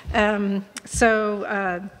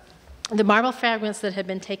 Yeah. The marble fragments that had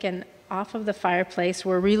been taken off of the fireplace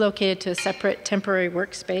were relocated to a separate temporary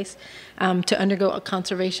workspace to undergo a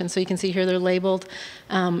conservation. So you can see here they're labeled,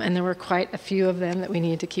 and there were quite a few of them that we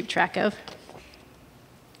needed to keep track of.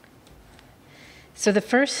 So the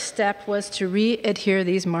first step was to re-adhere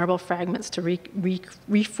these marble fragments to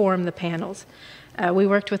reform the panels. We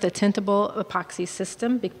worked with a tintable epoxy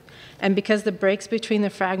system, and because the breaks between the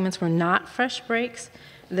fragments were not fresh breaks,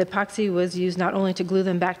 the epoxy was used not only to glue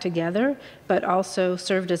them back together, but also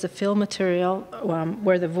served as a fill material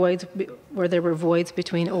where there were voids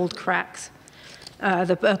between old cracks.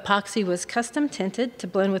 The epoxy was custom tinted to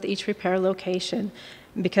blend with each repair location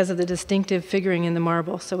because of the distinctive figuring in the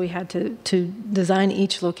marble, so we had to design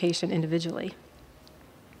each location individually.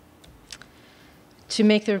 To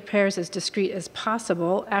make the repairs as discreet as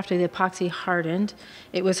possible, after the epoxy hardened,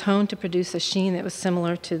 it was honed to produce a sheen that was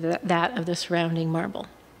similar to that of the surrounding marble.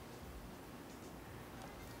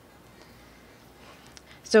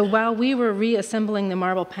 So while we were reassembling the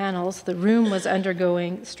marble panels, the room was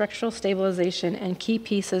undergoing structural stabilization, and key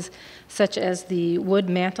pieces such as the wood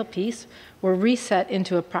mantelpiece were reset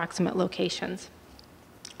into approximate locations.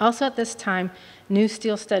 Also at this time, new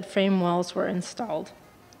steel stud frame walls were installed,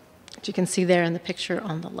 which you can see there in the picture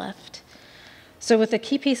on the left. So with the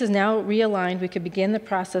key pieces now realigned, we could begin the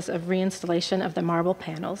process of reinstallation of the marble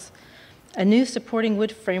panels. A new supporting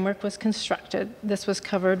wood framework was constructed. This was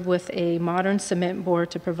covered with a modern cement board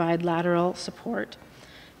to provide lateral support.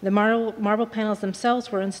 The marble panels themselves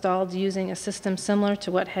were installed using a system similar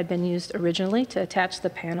to what had been used originally to attach the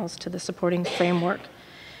panels to the supporting framework.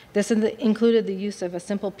 This included the use of a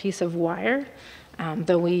simple piece of wire,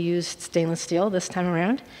 though we used stainless steel this time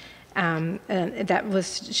around, and that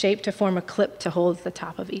was shaped to form a clip to hold the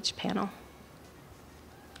top of each panel.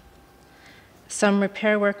 Some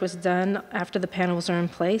repair work was done after the panels were in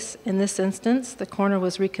place. In this instance, the corner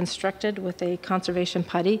was reconstructed with a conservation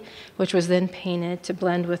putty, which was then painted to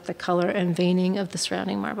blend with the color and veining of the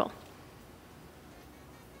surrounding marble.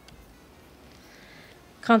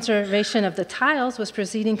 Conservation of the tiles was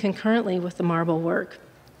proceeding concurrently with the marble work.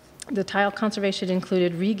 The tile conservation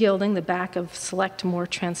included regilding the back of select more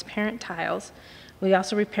transparent tiles. We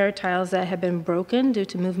also repaired tiles that had been broken due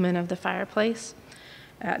to movement of the fireplace.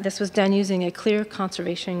 This was done using a clear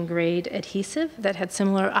conservation grade adhesive that had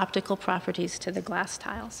similar optical properties to the glass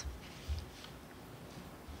tiles.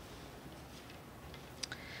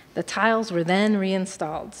 The tiles were then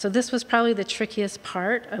reinstalled. So this was probably the trickiest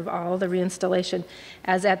part of all the reinstallation,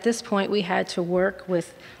 as at this point we had to work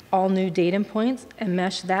with all new datum points and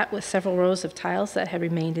mesh that with several rows of tiles that had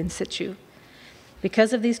remained in situ.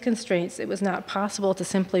 Because of these constraints, it was not possible to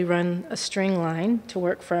simply run a string line to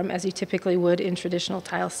work from as you typically would in traditional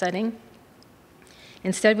tile setting.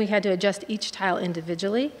 Instead, we had to adjust each tile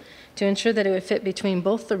individually to ensure that it would fit between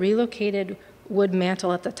both the relocated wood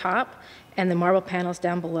mantle at the top and the marble panels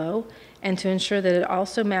down below, and to ensure that it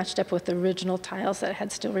also matched up with the original tiles that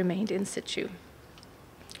had still remained in situ.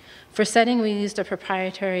 For setting, we used a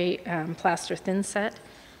proprietary plaster thin set.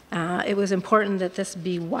 It was important that this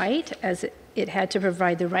be white, as it had to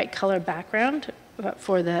provide the right color background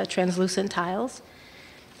for the translucent tiles.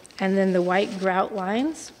 And then the white grout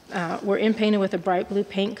lines were inpainted with a bright blue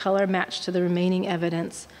paint color matched to the remaining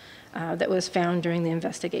evidence that was found during the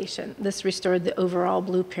investigation. This restored the overall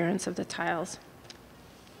blue appearance of the tiles.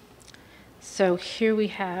 So here we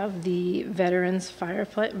have the veterans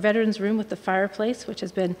room with the fireplace, which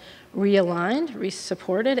has been realigned,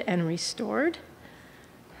 resupported, and restored.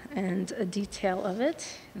 And a detail of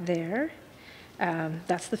it there.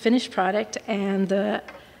 That's the finished product, and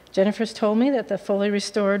Jennifer's told me that the fully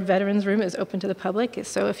restored veterans room is open to the public,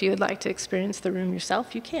 so if you would like to experience the room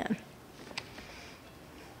yourself, you can.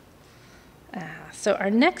 So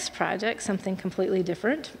our next project, something completely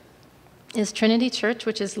different, is Trinity Church,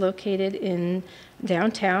 which is located in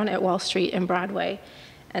downtown at Wall Street and Broadway.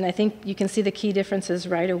 And I think you can see the key differences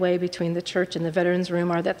right away between the church and the veterans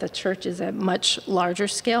room are that the church is a much larger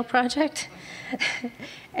scale project.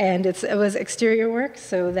 And it was exterior work,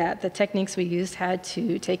 so that the techniques we used had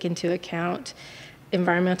to take into account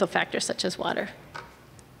environmental factors such as water.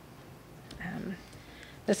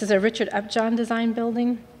 This is a Richard Upjohn design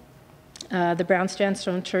building. The brown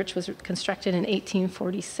sandstone church was constructed in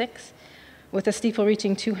 1846 with a steeple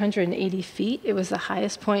reaching 280 feet. It was the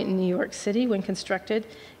highest point in New York City when constructed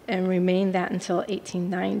and remained that until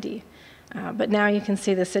 1890. But now you can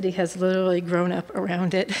see the city has literally grown up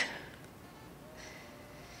around it.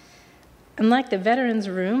 Unlike the Veterans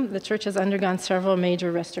Room, the church has undergone several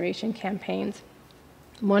major restoration campaigns,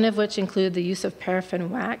 one of which included the use of paraffin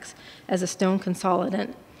wax as a stone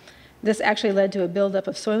consolidant. This actually led to a buildup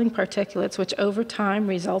of soiling particulates, which over time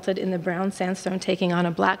resulted in the brown sandstone taking on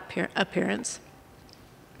a black appearance.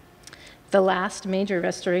 The last major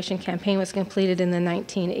restoration campaign was completed in the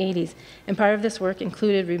 1980s, and part of this work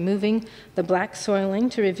included removing the black soiling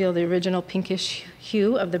to reveal the original pinkish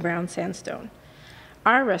hue of the brown sandstone.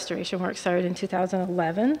 Our restoration work started in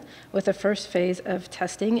 2011 with the first phase of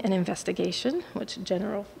testing and investigation, which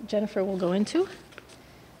Jennifer will go into.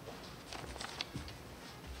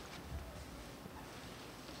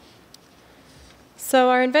 So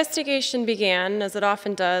our investigation began, as it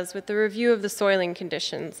often does, with the review of the soiling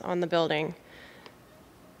conditions on the building.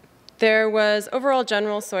 There was overall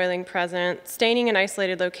general soiling present, staining in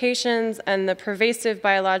isolated locations, and the pervasive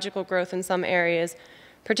biological growth in some areas,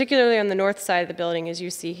 particularly on the north side of the building, as you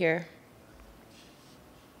see here.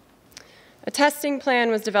 A testing plan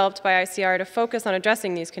was developed by ICR to focus on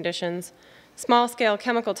addressing these conditions. Small-scale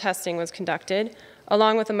chemical testing was conducted,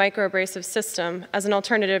 along with a microabrasive system as an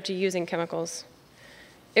alternative to using chemicals.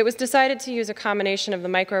 It was decided to use a combination of the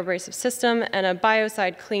microabrasive system and a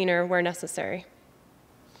biocide cleaner where necessary.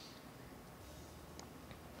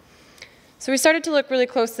 So we started to look really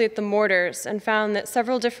closely at the mortars and found that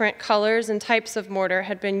several different colors and types of mortar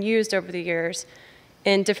had been used over the years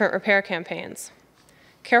in different repair campaigns.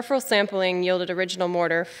 Careful sampling yielded original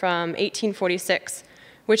mortar from 1846,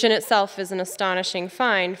 which in itself is an astonishing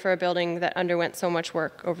find for a building that underwent so much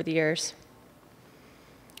work over the years.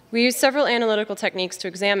 We used several analytical techniques to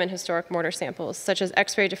examine historic mortar samples, such as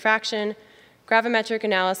X-ray diffraction, gravimetric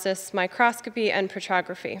analysis, microscopy, and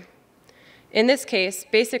petrography. In this case,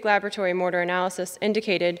 basic laboratory mortar analysis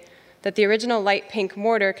indicated that the original light pink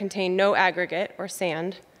mortar contained no aggregate or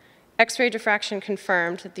sand. X-ray diffraction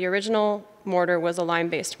confirmed that the original mortar was a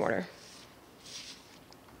lime-based mortar.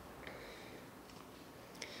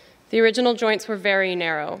 The original joints were very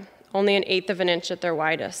narrow, only 1/8 of an inch at their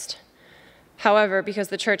widest. However, because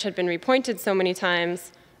the church had been repointed so many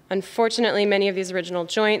times, unfortunately, many of these original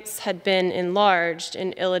joints had been enlarged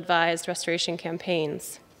in ill-advised restoration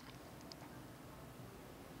campaigns.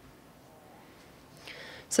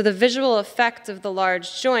 So the visual effect of the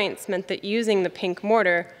large joints meant that using the pink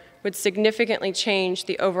mortar would significantly change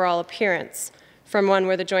the overall appearance from one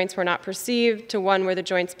where the joints were not perceived to one where the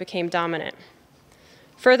joints became dominant.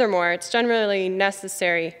 Furthermore, it's generally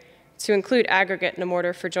necessary to include aggregate in a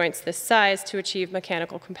mortar for joints this size to achieve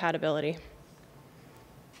mechanical compatibility.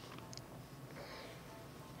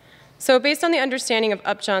 So based on the understanding of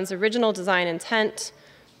Upjohn's original design intent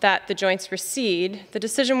that the joints recede, the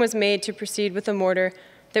decision was made to proceed with a mortar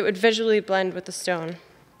that would visually blend with the stone.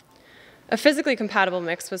 A physically compatible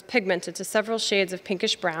mix was pigmented to several shades of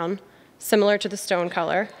pinkish brown, similar to the stone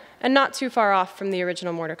color, and not too far off from the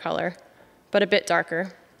original mortar color, but a bit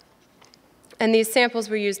darker. And these samples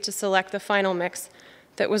were used to select the final mix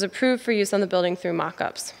that was approved for use on the building through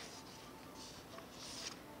mock-ups.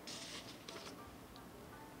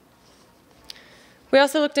 We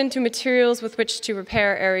also looked into materials with which to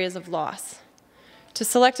repair areas of loss. To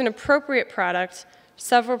select an appropriate product,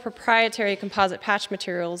 several proprietary composite patch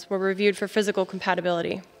materials were reviewed for physical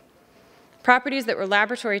compatibility. Properties that were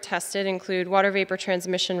laboratory tested include water vapor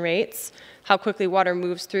transmission rates, how quickly water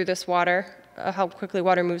moves through the stone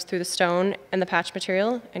and the patch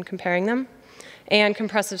material, and comparing them, and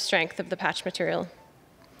compressive strength of the patch material.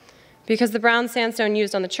 Because the brown sandstone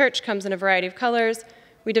used on the church comes in a variety of colors,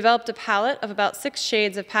 we developed a palette of about 6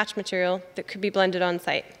 shades of patch material that could be blended on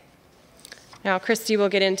site. Now, Christy will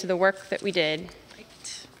get into the work that we did.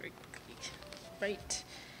 Right, very quickly. Right.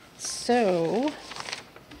 So,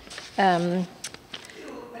 adjust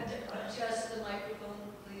the microphone,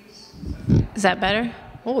 please. Is that better?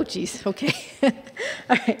 Oh, geez, okay.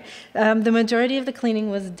 All right. The majority of the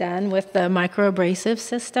cleaning was done with the microabrasive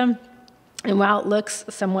system. And while it looks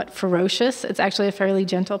somewhat ferocious, it's actually a fairly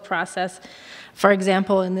gentle process. For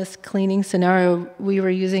example, in this cleaning scenario, we were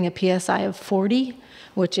using a PSI of 40,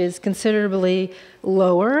 which is considerably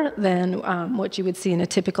lower than what you would see in a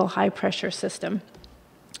typical high-pressure system.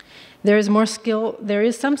 There is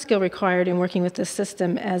some skill required in working with this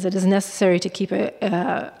system, as it is necessary to keep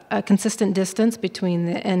a consistent distance between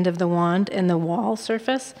the end of the wand and the wall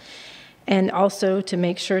surface, and also to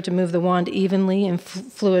make sure to move the wand evenly in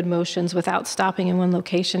fluid motions without stopping in one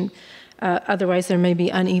location. Otherwise, there may be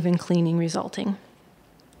uneven cleaning resulting.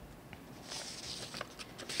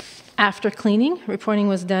 After cleaning, reporting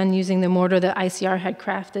was done using the mortar that ICR had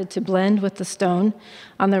crafted to blend with the stone.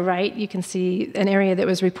 On the right, you can see an area that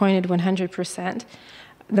was repointed 100%.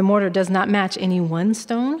 The mortar does not match any one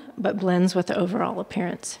stone, but blends with the overall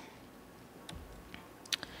appearance.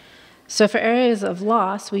 So for areas of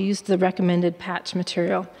loss, we used the recommended patch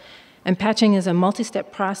material. And patching is a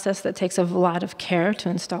multi-step process that takes a lot of care to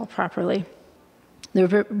install properly.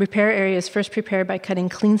 The repair area is first prepared by cutting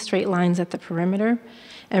clean straight lines at the perimeter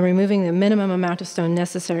and removing the minimum amount of stone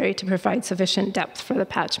necessary to provide sufficient depth for the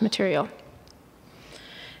patch material.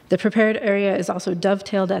 The prepared area is also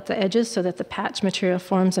dovetailed at the edges so that the patch material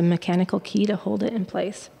forms a mechanical key to hold it in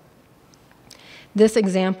place. This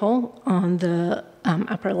example on the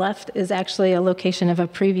upper left is actually a location of a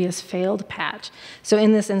previous failed patch. So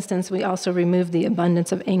in this instance, we also removed the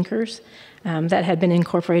abundance of anchors that had been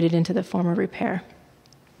incorporated into the former repair.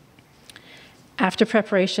 After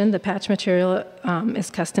preparation, the patch material is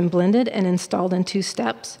custom blended and installed in 2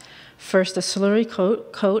 steps. First, a slurry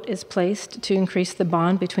coat is placed to increase the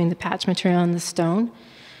bond between the patch material and the stone.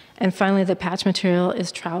 And finally, the patch material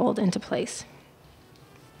is troweled into place.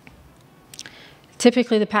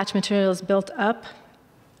 Typically, the patch material is built up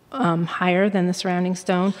higher than the surrounding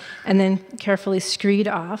stone and then carefully screed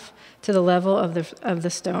off to the level of the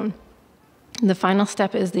stone. The final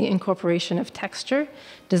step is the incorporation of texture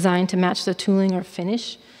designed to match the tooling or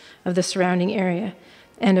finish of the surrounding area.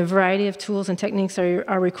 And a variety of tools and techniques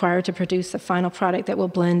are required to produce a final product that will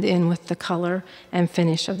blend in with the color and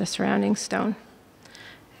finish of the surrounding stone.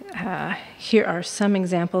 Here are some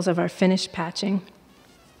examples of our finished patching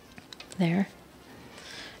there.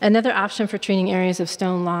 Another option for treating areas of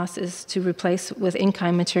stone loss is to replace with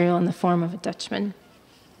in-kind material in the form of a Dutchman.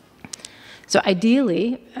 So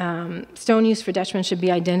ideally, stone used for Dutchman should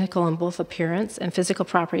be identical in both appearance and physical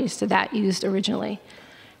properties to that used originally.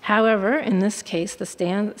 However, in this case, the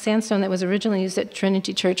sandstone that was originally used at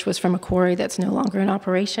Trinity Church was from a quarry that's no longer in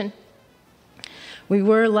operation. We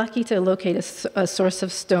were lucky to locate a source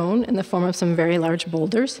of stone in the form of some very large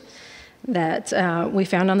boulders that we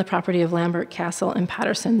found on the property of Lambert Castle in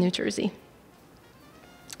Paterson, New Jersey.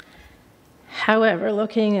 However,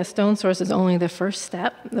 locating a stone source is only the first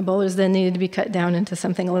step. The boulders then needed to be cut down into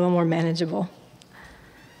something a little more manageable.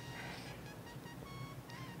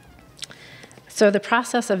 So the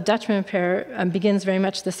process of Dutchman repair begins very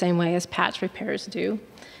much the same way as patch repairs do.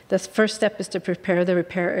 The first step is to prepare the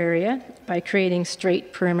repair area by creating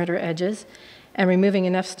straight perimeter edges and removing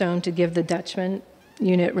enough stone to give the Dutchman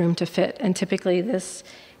unit room to fit, and typically this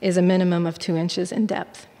is a minimum of 2 inches in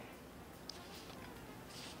depth.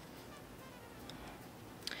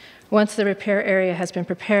 Once the repair area has been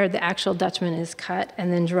prepared, the actual Dutchman is cut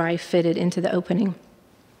and then dry fitted into the opening.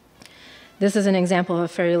 This is an example of a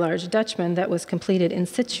fairly large Dutchman that was completed in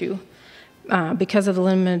situ Because of the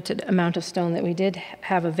limited amount of stone that we did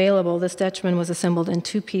have available, this Dutchman was assembled in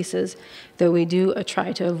 2 pieces, though we do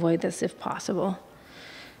try to avoid this if possible.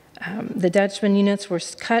 The Dutchman units were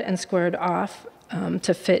cut and squared off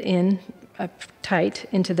to fit in tight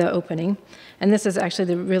into the opening. And this is actually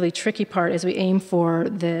the really tricky part, is we aim for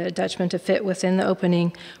the Dutchman to fit within the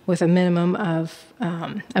opening with a maximum of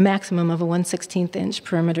a 1/16 inch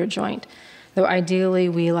perimeter joint. Though ideally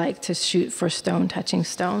we like to shoot for stone touching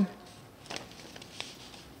stone.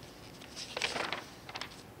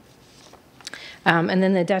 And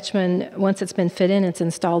then the Dutchman, once it's been fit in, it's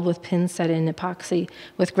installed with pins set in epoxy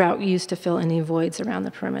with grout used to fill any voids around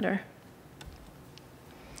the perimeter.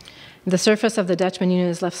 The surface of the Dutchman unit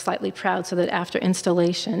is left slightly proud so that after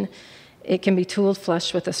installation, it can be tooled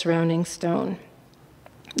flush with the surrounding stone.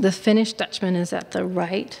 The finished Dutchman is at the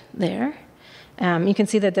right there. You can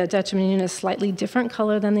see that the Dutchman unit is slightly different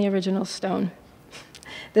color than the original stone.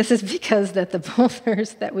 This is because that the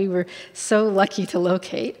boulders that we were so lucky to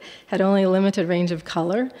locate had only a limited range of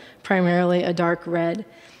color, primarily a dark red.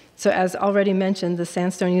 So as already mentioned, the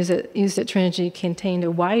sandstone used at Trinity contained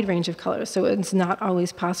a wide range of colors, so it's not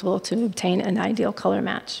always possible to obtain an ideal color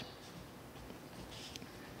match.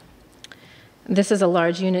 This is a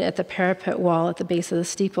large unit at the parapet wall at the base of the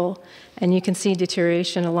steeple, and you can see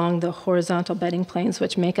deterioration along the horizontal bedding planes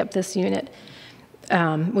which make up this unit.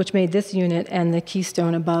 Which made this unit and the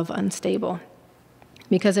keystone above unstable.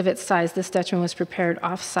 Because of its size, this Dutchman was prepared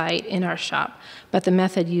off-site in our shop, but the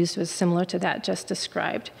method used was similar to that just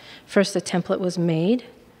described. First, the template was made.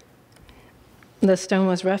 The stone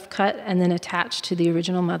was rough cut and then attached to the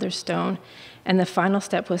original mother stone, and the final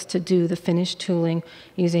step was to do the finished tooling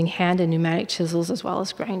using hand and pneumatic chisels as well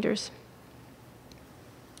as grinders.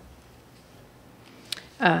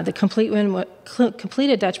 The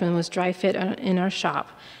completed Dutchman was dry fit in our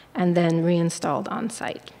shop and then reinstalled on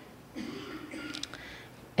site.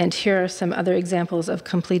 And here are some other examples of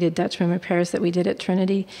completed Dutchman repairs that we did at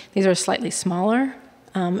Trinity. These are slightly smaller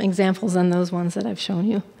examples than those ones that I've shown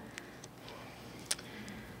you.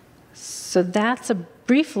 So that's a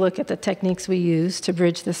brief look at the techniques we use to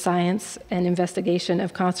bridge the science and investigation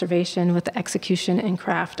of conservation with the execution and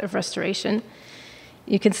craft of restoration.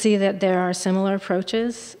 You can see that there are similar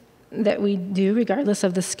approaches that we do regardless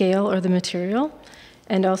of the scale or the material,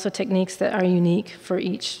 and also techniques that are unique for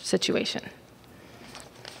each situation.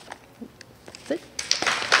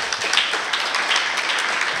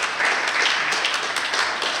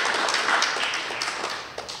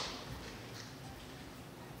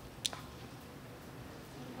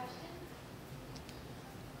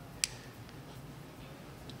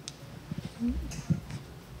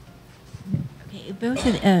 That's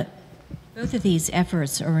it. Both of these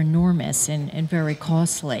efforts are enormous and very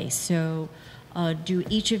costly. So do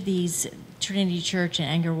each of these, Trinity Church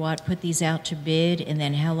and Angkor Wat, put these out to bid, and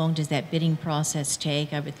then how long does that bidding process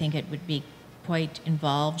take? I would think it would be quite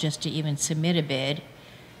involved just to even submit a bid.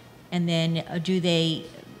 And then do they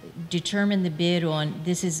determine the bid on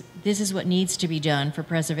this is what needs to be done for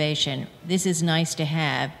preservation, this is nice to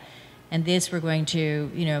have, and this we're going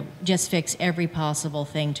to, just fix every possible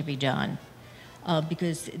thing to be done?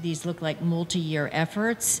 Because these look like multi-year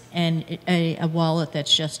efforts and a wallet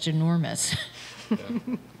that's just enormous. Yeah.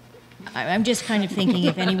 I'm just kind of thinking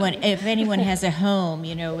if anyone has a home,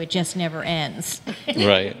 it just never ends.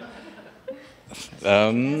 Right.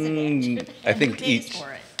 I think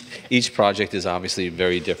each project is obviously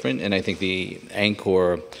very different, and I think the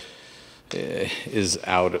Angkor is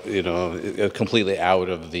out, completely out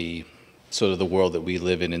of the sort of the world that we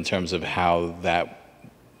live in terms of how that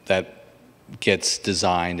gets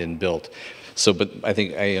designed and built. So, but I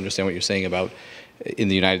think I understand what you're saying about in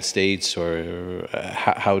the United States, or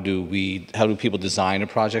how do people design a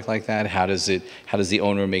project like that? How does the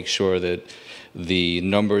owner make sure that the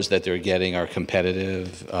numbers that they're getting are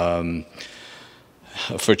competitive?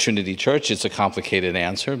 For Trinity Church, it's a complicated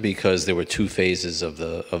answer because there were 2 phases of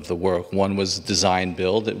the work. One was design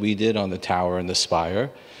build that we did on the tower and the spire,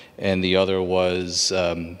 and the other was,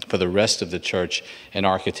 for the rest of the church, an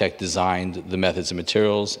architect designed the methods and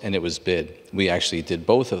materials, and it was bid. We actually did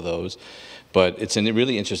both of those, but it's a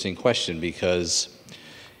really interesting question because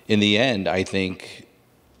in the end, I think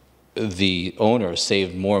the owner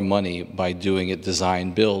saved more money by doing it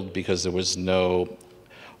design build because there was no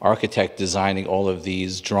architect designing all of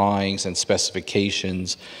these drawings and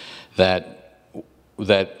specifications that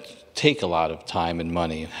take a lot of time and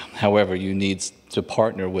money. However, you need to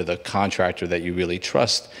partner with a contractor that you really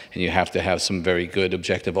trust, and you have to have some very good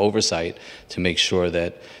objective oversight to make sure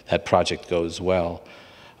that that project goes well.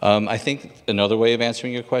 I think another way of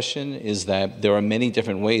answering your question is that there are many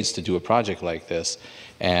different ways to do a project like this,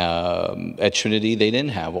 At Trinity, they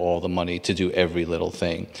didn't have all the money to do every little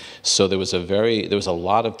thing. So there was a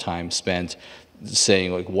lot of time spent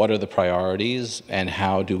saying, like, what are the priorities and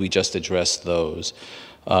how do we just address those?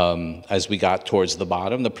 As we got towards the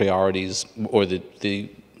bottom, the priorities or the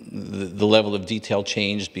level of detail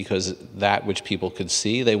changed, because that which people could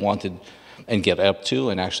see, they wanted and get up to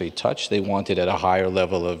and actually touch, they wanted at a higher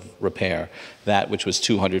level of repair. That which was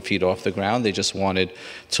 200 feet off the ground, they just wanted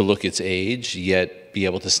to look its age, yet be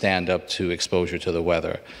able to stand up to exposure to the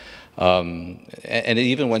weather. And it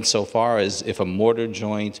even went so far as if a mortar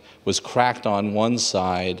joint was cracked on one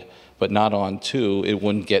side but not on two, it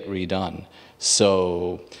wouldn't get redone.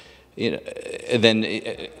 So, you know, then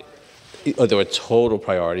there were total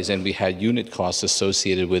priorities, and we had unit costs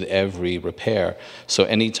associated with every repair. So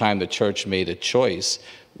anytime the church made a choice,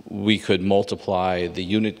 we could multiply the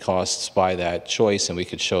unit costs by that choice, and we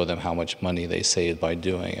could show them how much money they saved by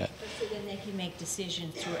doing it. So then they can make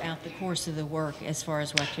decisions throughout the course of the work as far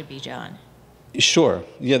as what could be done. Sure.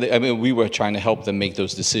 Yeah, I mean, we were trying to help them make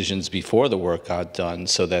those decisions before the work got done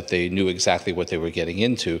so that they knew exactly what they were getting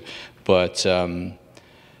into. But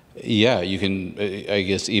yeah, you can, I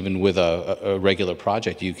guess, even with a regular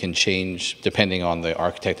project, you can change, depending on the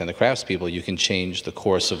architect and the craftspeople, you can change the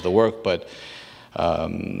course of the work. But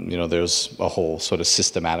you know, there's a whole sort of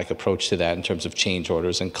systematic approach to that in terms of change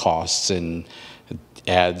orders and costs and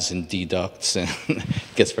adds and deducts, and it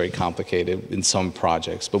gets very complicated in some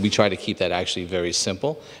projects. But we try to keep that actually very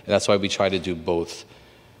simple, and that's why we try to do both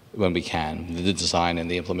when we can, the design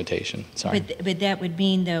and the implementation. Sorry. But that would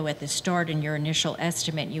mean, though, at the start in your initial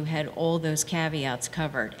estimate, you had all those caveats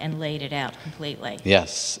covered and laid it out completely.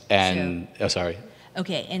 Yes, and, so, oh, sorry.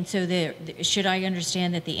 Okay, and so should I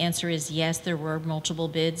understand that the answer is yes, there were multiple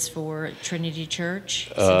bids for Trinity Church?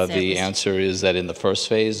 The answer is that in the first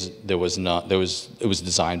phase, there was not, it was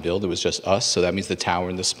design build, it was just us, so that means the tower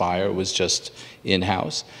and the spire was just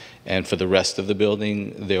in-house. And for the rest of the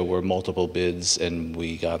building, there were multiple bids, and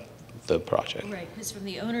we got the project. Right, because from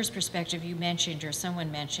the owner's perspective, you mentioned, or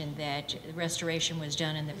someone mentioned, that restoration was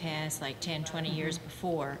done in the past, like 10, 20 years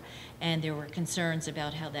before, and there were concerns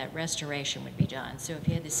about how that restoration would be done. So if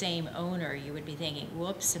you had the same owner, you would be thinking,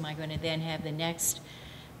 whoops, am I going to then have the next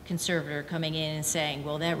conservator coming in and saying,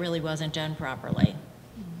 well, that really wasn't done properly?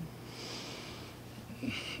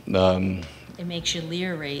 It makes you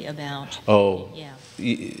leery about. Oh, yeah.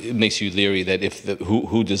 It makes you leery that if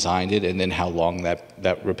who designed it and then how long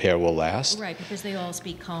that repair will last. Right, because they all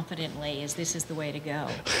speak confidently as this is the way to go.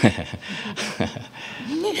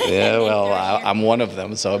 Yeah, well, I'm one of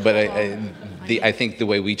them. So, but I think the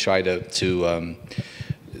way we try to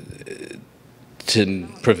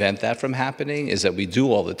prevent that from happening is that we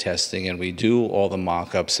do all the testing and we do all the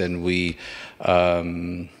mock-ups, and we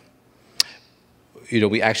you know,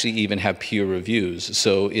 we actually even have peer reviews.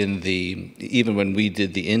 So even when we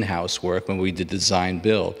did the in-house work, when we did design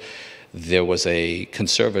build, there was a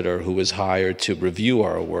conservator who was hired to review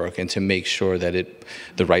our work and to make sure that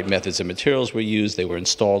the right methods and materials were used, they were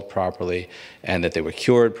installed properly, and that they were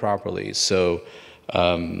cured properly. So,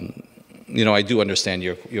 you know, I do understand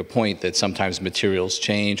your point that sometimes materials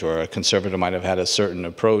change, or a conservator might have had a certain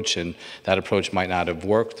approach and that approach might not have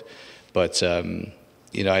worked. But,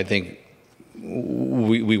 you know, I think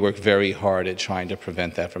we work very hard at trying to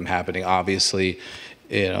prevent that from happening. Obviously,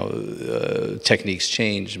 you know, techniques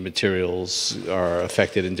change, materials are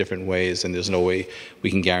affected in different ways, and there's no way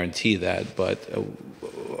we can guarantee that. But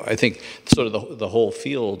I think sort of the whole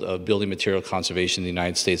field of building material conservation in the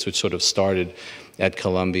United States, which sort of started at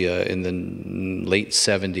Columbia in the late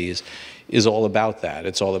 70s, is all about that.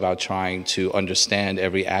 It's all about trying to understand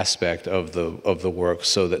every aspect of the work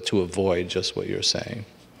so that to avoid just what you're saying.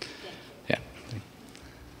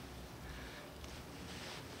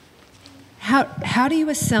 How do you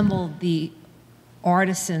assemble the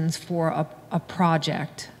artisans for a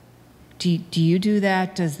project? Do you do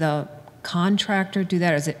that? Does the contractor do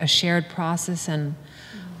that? Is it a shared process? And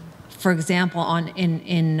for example,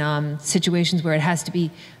 in situations where it has to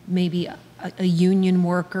be maybe a union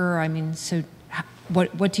worker, I mean, so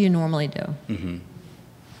what do you normally do? Mm-hmm.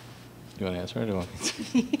 You want to answer it, or do you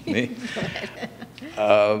want me? Go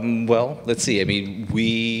ahead. Well, let's see. I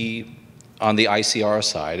mean, on the ICR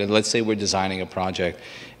side, and let's say we're designing a project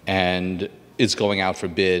and it's going out for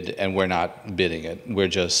bid and we're not bidding it. We're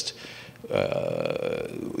just,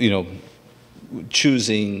 you know,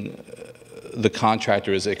 choosing the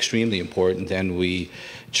contractor is extremely important, and we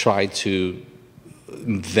try to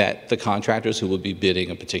vet the contractors who will be bidding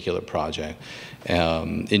a particular project.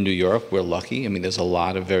 In New York, we're lucky. I mean, there's a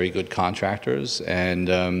lot of very good contractors,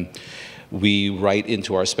 and we write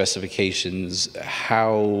into our specifications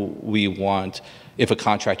how we want, if a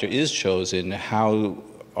contractor is chosen, how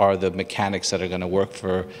are the mechanics that are going to work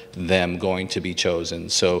for them going to be chosen?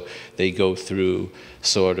 So they go through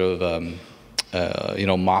sort of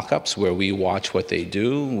mock-ups where we watch what they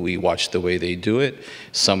do, we watch the way they do it.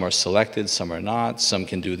 Some are selected, some are not. Some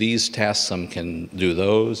can do these tasks, some can do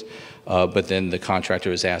those. But then the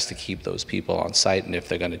contractor is asked to keep those people on site, and if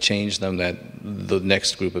they're going to change them, that the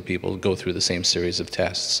next group of people go through the same series of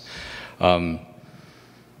tests.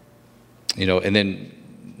 And then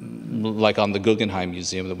like on the Guggenheim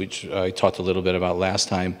Museum, which I talked a little bit about last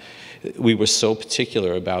time, we were so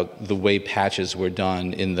particular about the way patches were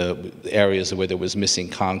done in the areas where there was missing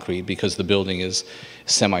concrete, because the building is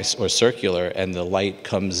or circular, and the light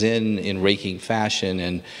comes in raking fashion,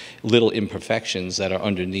 and little imperfections that are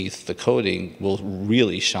underneath the coating will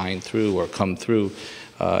really shine through or come through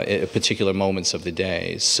at particular moments of the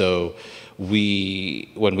day. So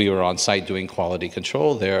when we were on site doing quality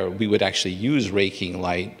control there, we would actually use raking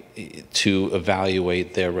light to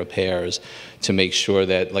evaluate their repairs, to make sure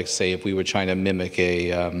that, like say, if we were trying to mimic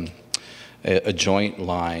a joint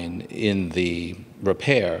line in the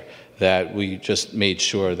repair, that we just made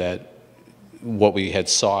sure that what we had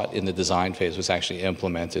sought in the design phase was actually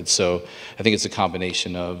implemented. So I think it's a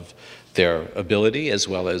combination of their ability as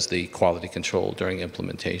well as the quality control during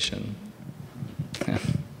implementation. Yeah.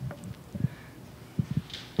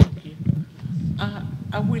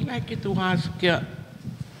 I would like to ask,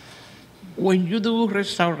 when you do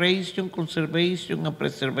restoration, conservation, and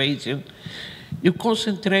preservation, you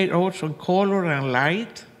concentrate also on color and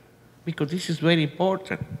light, because this is very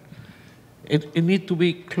important. It needs to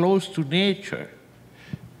be close to nature,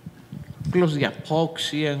 close the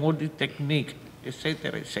epoxy and all the technique,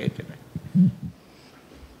 etc., etc.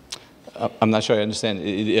 I'm not sure I understand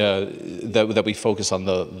that we focus on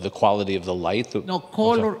the quality of the light. No,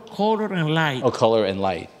 color and light. Oh, color and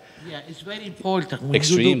light. Yeah, it's very important.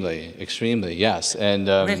 Extremely, yes. And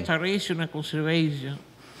restoration and conservation.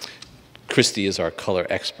 Christy is our color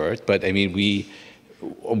expert, but I mean, we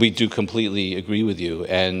do completely agree with you.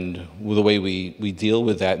 And the way we deal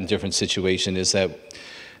with that in different situations is that,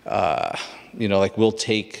 like we'll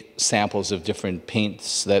take samples of different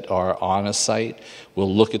paints that are on a site,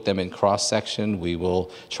 we'll look at them in cross-section, we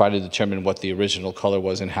will try to determine what the original color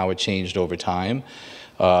was and how it changed over time.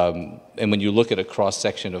 And when you look at a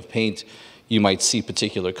cross-section of paint, you might see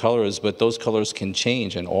particular colors, but those colors can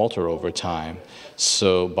change and alter over time.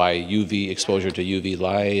 So by UV exposure to UV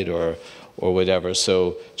light or whatever.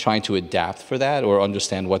 So trying to adapt for that or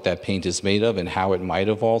understand what that paint is made of and how it might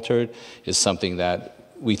have altered is something that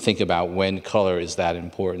we think about when color is that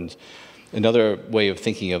important. Another way of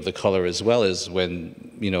thinking of the color as well is when,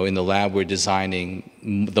 in the lab we're designing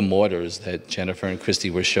the mortars that Jennifer and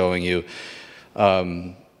Christy were showing you.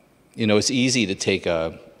 It's easy to take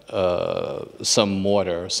some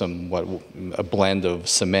mortar, a blend of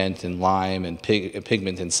cement and lime and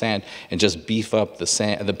pigment and sand, and just beef up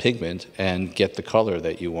the pigment and get the color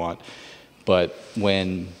that you want. But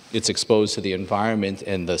when it's exposed to the environment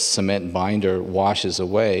and the cement binder washes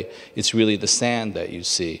away, it's really the sand that you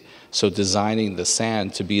see. So designing the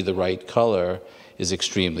sand to be the right color is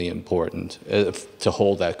extremely important to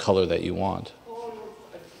hold that color that you want.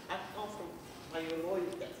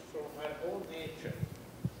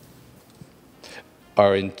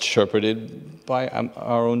 Are interpreted by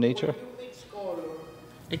our own nature?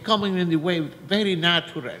 They're coming in the way very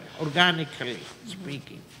natural, organically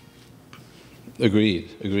speaking.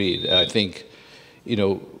 Agreed. I think,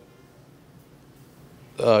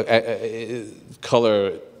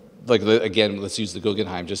 color, again, let's use the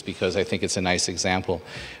Guggenheim just because I think it's a nice example.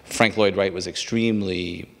 Frank Lloyd Wright was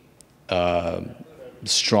extremely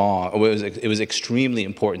strong. It was extremely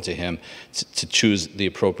important to him to choose the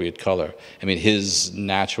appropriate color. I mean, his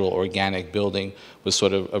natural organic building was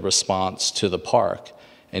sort of a response to the park,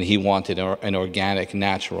 and he wanted an organic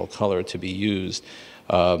natural color to be used.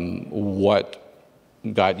 What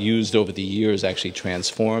got used over the years actually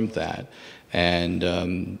transformed that,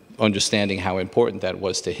 and understanding how important that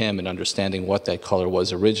was to him and understanding what that color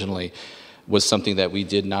was originally was something that we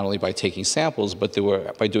did not only by taking samples, but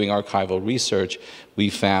by doing archival research. We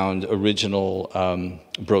found original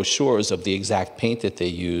brochures of the exact paint that they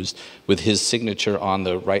used with his signature on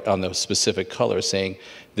the specific color, saying,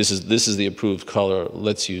 "This is the approved color.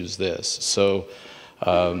 Let's use this." So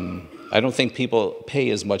I don't think people pay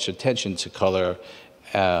as much attention to color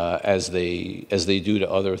as they do to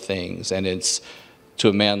other things, and it's to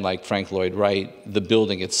a man like Frank Lloyd Wright, the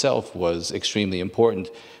building itself was extremely important.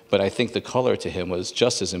 But I think the color to him was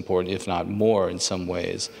just as important, if not more, in some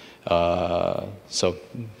ways. So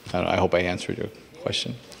I hope I answered your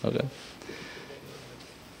question. Okay.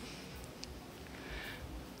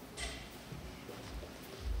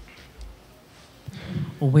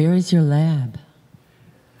 Where is your lab?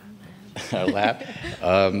 Our lab,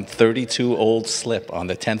 32 Old Slip on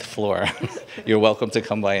the 10th floor. You're welcome to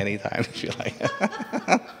come by anytime if you like.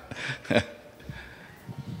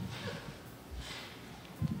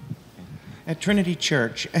 At Trinity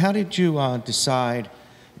Church, how did you decide,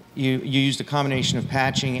 you used a combination of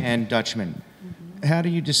patching and Dutchman. How do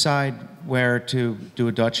you decide where to do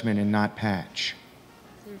a Dutchman and not patch?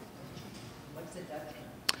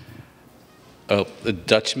 Oh, the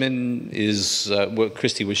Dutchman is what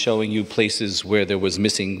Christy was showing you, places where there was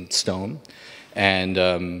missing stone. And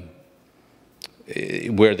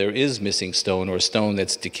where there is missing stone or stone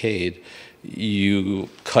that's decayed, you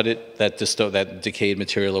cut it, that decayed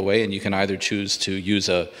material away, and you can either choose to use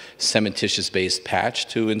a cementitious-based patch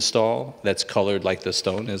to install that's colored like the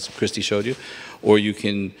stone, as Christy showed you, or you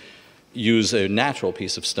can use a natural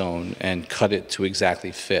piece of stone and cut it to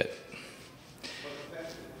exactly fit.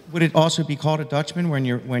 Would it also be called a Dutchman when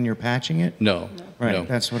you're patching it? No. Right, no.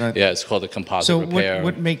 that's what I... Yeah, it's called a composite repair. So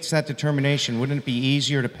what makes that determination? Wouldn't it be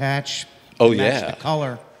easier to patch, to match the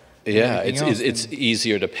color? Yeah, it's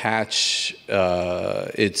easier to patch.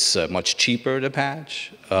 It's much cheaper to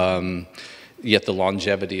patch. Yet the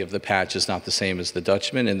longevity of the patch is not the same as the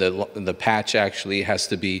Dutchman, and the patch actually has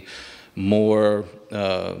to be more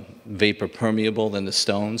vapor permeable than the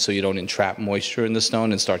stone, so you don't entrap moisture in the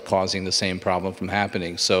stone and start causing the same problem from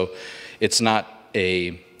happening. So it's not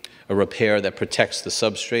a repair that protects the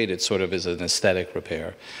substrate. It sort of is an aesthetic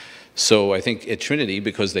repair. So I think at Trinity,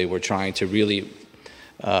 because they were trying to really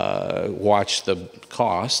watch the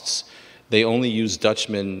costs, they only used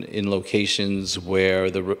Dutchman in locations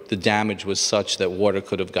where the damage was such that water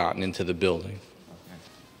could have gotten into the building. Okay.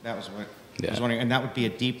 That was what I was wondering, and that would be a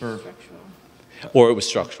deeper... Or it was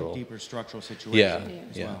structural. Deeper structural situation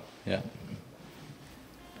as well. Yeah.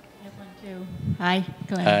 I have one too. Hi,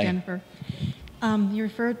 Glenn, Hi. Jennifer. You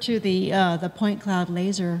referred to the point cloud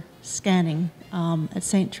laser scanning at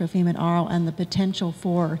St. Trophime and Arles and the potential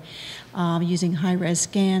for using high-res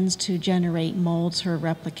scans to generate molds for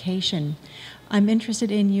replication. I'm interested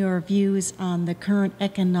in your views on the current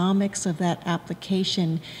economics of that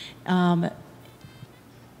application.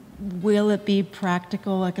 Will it be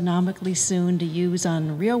practical economically soon to use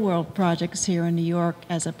on real-world projects here in New York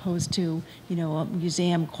as opposed to, a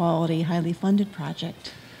museum quality, highly funded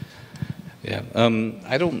project? Yeah,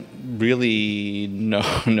 I don't really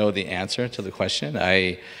know the answer to the question.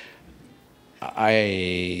 I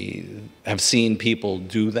have seen people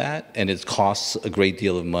do that, and it costs a great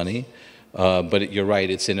deal of money. But you're right,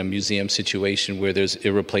 it's in a museum situation where there's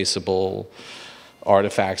irreplaceable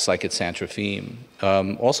artifacts like at St. Trophime.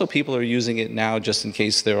 Also, people are using it now just in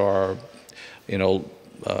case there are,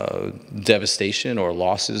 devastation or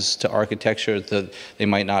losses to architecture. They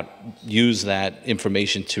might not use that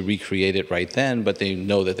information to recreate it right then, but they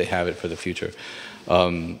know that they have it for the future.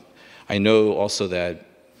 I know also that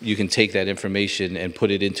you can take that information and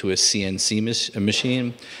put it into a CNC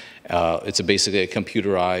machine. It's basically a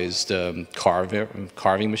computerized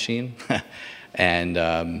carving machine, and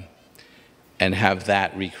have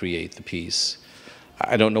that recreate the piece.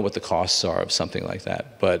 I don't know what the costs are of something like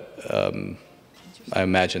that, but I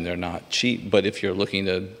imagine they're not cheap. But if you're looking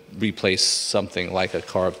to replace something like a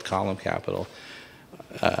carved column capital,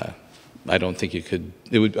 I don't think you could.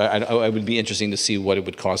 It would be interesting to see what it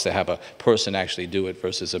would cost to have a person actually do it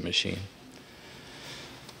versus a machine.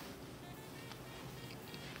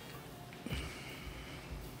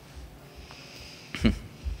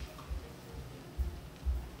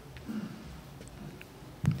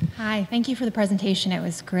 Hi, thank you for the presentation. It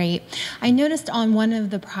was great. I noticed on one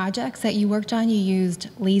of the projects that you worked on, you used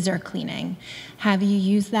laser cleaning. Have you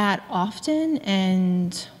used that often,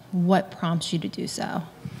 and what prompts you to do so?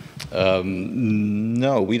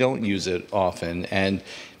 No, we don't use it often, and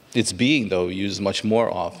it's being, though, used much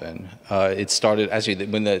more often. It started, actually,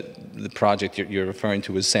 when the project you're referring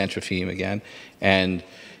to was St. Trophime again, and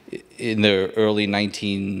in the early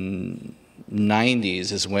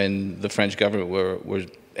 1990s is when the French government were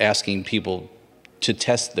asking people to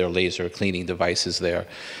test their laser cleaning devices there.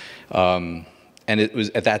 And it was,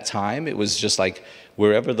 at that time, it was just like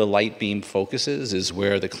wherever the light beam focuses is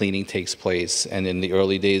where the cleaning takes place. And in the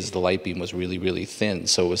early days, the light beam was really, really thin.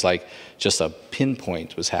 So it was like just a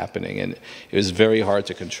pinpoint was happening. And it was very hard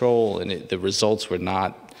to control, and the results were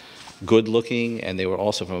not good looking, and they were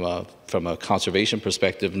also from a conservation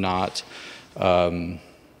perspective not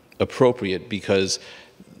appropriate, because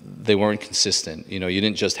they weren't consistent. You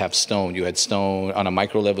didn't just have stone. You had stone on a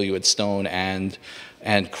micro level. You had stone and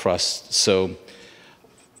crust. So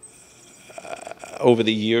over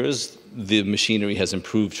the years, the machinery has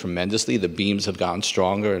improved tremendously. The beams have gotten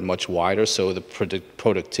stronger and much wider, so the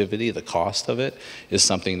productivity, the cost of it, is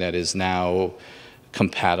something that is now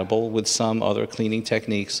compatible with some other cleaning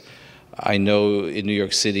techniques. I know in New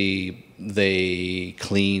York City, they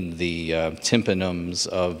clean the tympanums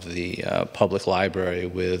of the public library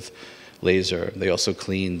with laser. They also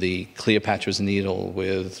clean the Cleopatra's Needle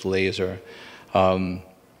with laser. I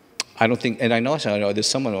don't think, and I know there's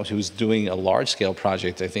someone who's doing a large-scale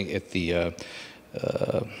project, I think at the,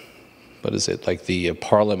 what is it, like the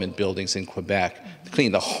Parliament buildings in Quebec,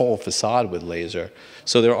 clean the whole facade with laser.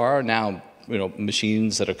 So there are now,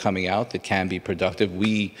 machines that are coming out that can be productive.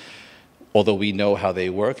 Although we know how they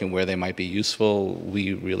work and where they might be useful,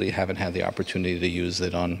 we really haven't had the opportunity to use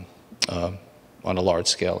it on a large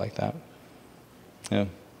scale like that. Yeah.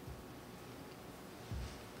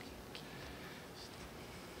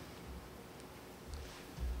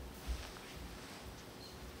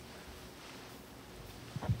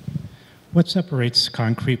 What separates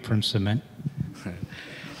concrete from cement?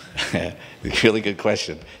 Really good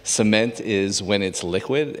question. Cement is when it's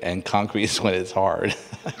liquid, and concrete is when it's hard.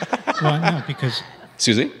 Well, no, because...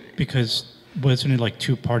 Excuse me? Because wasn't it like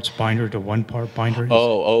 2 parts binder to 1 part binder?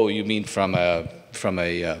 Oh, you mean from a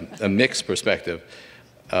mix perspective.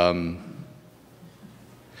 Well,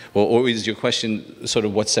 what is your question, sort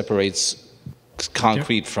of what separates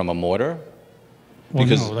concrete from a mortar? Well,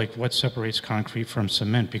 no, like what separates concrete from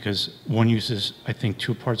cement? Because one uses, I think,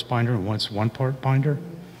 2 parts binder and one's 1 part binder.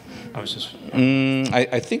 I was just...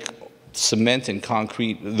 I think cement and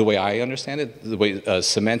concrete, the way I understand it, the way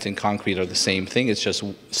cement and concrete are the same thing. It's just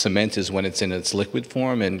cement is when it's in its liquid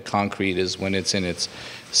form and concrete is when it's in its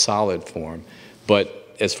solid form.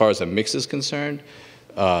 But as far as a mix is concerned,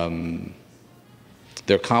 they're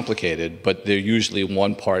complicated, but they're usually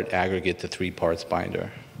 1 part aggregate to 3 parts binder.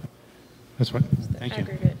 That's what. Thank you.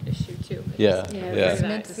 Aggregate issue too. Yeah.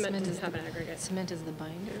 Cement doesn't have an aggregate. Cement is the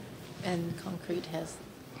binder, and concrete has.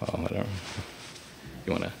 Oh, whatever.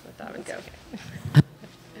 You want to? Let that one go.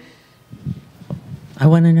 I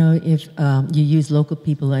want to know if you use local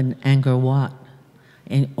people in Angkor Wat,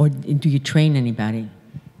 or do you train anybody?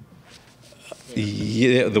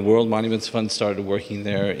 Yeah, the World Monuments Fund started working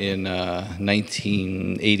there in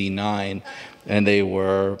 1989, and they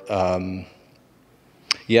were.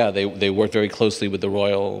 They worked very closely with the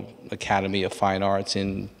Royal Academy of Fine Arts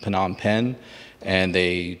in Phnom Penh, and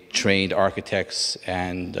they trained architects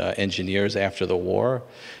and engineers after the war.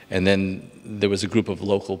 And then there was a group of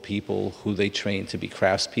local people who they trained to be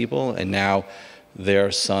craftspeople, and now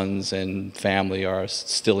their sons and family are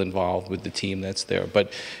still involved with the team that's there.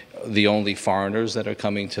 But the only foreigners that are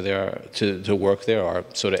coming to work there are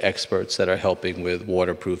sort of experts that are helping with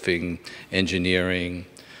waterproofing, engineering,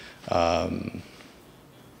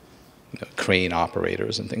 crane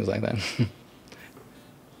operators and things like that.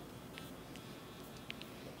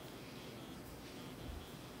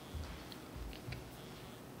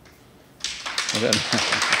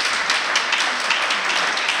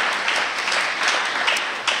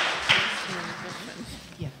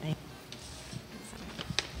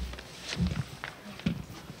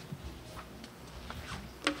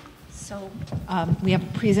 So we have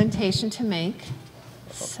a presentation to make.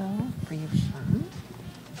 So for your phone.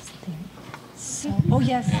 So, oh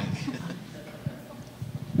yes,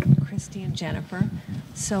 Christy and Jennifer.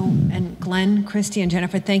 So, and Glenn, Christy, and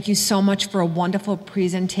Jennifer, thank you so much for a wonderful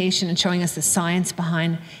presentation and showing us the science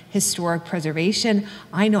behind historic preservation.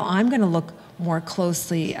 I know I'm going to look more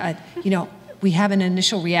closely at, we have an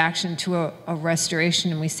initial reaction to a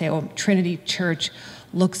restoration, and we say, oh, Trinity Church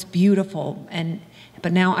looks beautiful,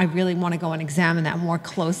 but now I really want to go and examine that more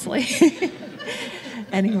closely.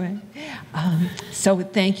 Anyway, so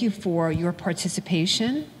thank you for your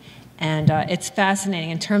participation, and it's fascinating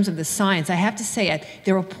in terms of the science. I have to say,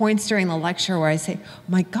 there were points during the lecture where I say, oh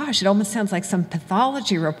my gosh, it almost sounds like some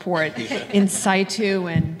pathology report in situ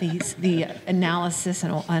and the analysis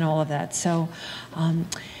and all of that. So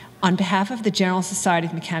on behalf of the General Society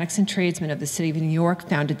of Mechanics and Tradesmen of the City of New York,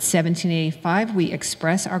 founded 1785, we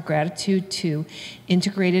express our gratitude to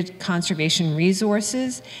Integrated Conservation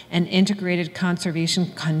Resources and Integrated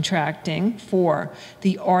Conservation Contracting for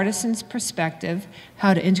the Artisan's Perspective,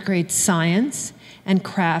 how to integrate science and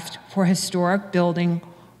craft for historic building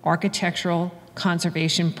architectural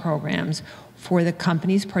conservation programs, for the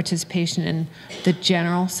company's participation in the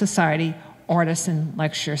General Society Artisan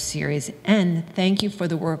Lecture Series. And thank you for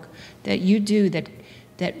the work that you do that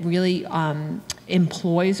really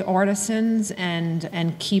employs artisans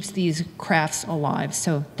and keeps these crafts alive.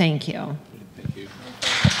 So thank you. Thank you.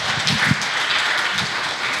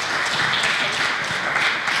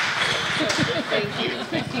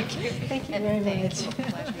 Thank you. Thank you very much.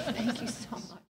 Thank you so much.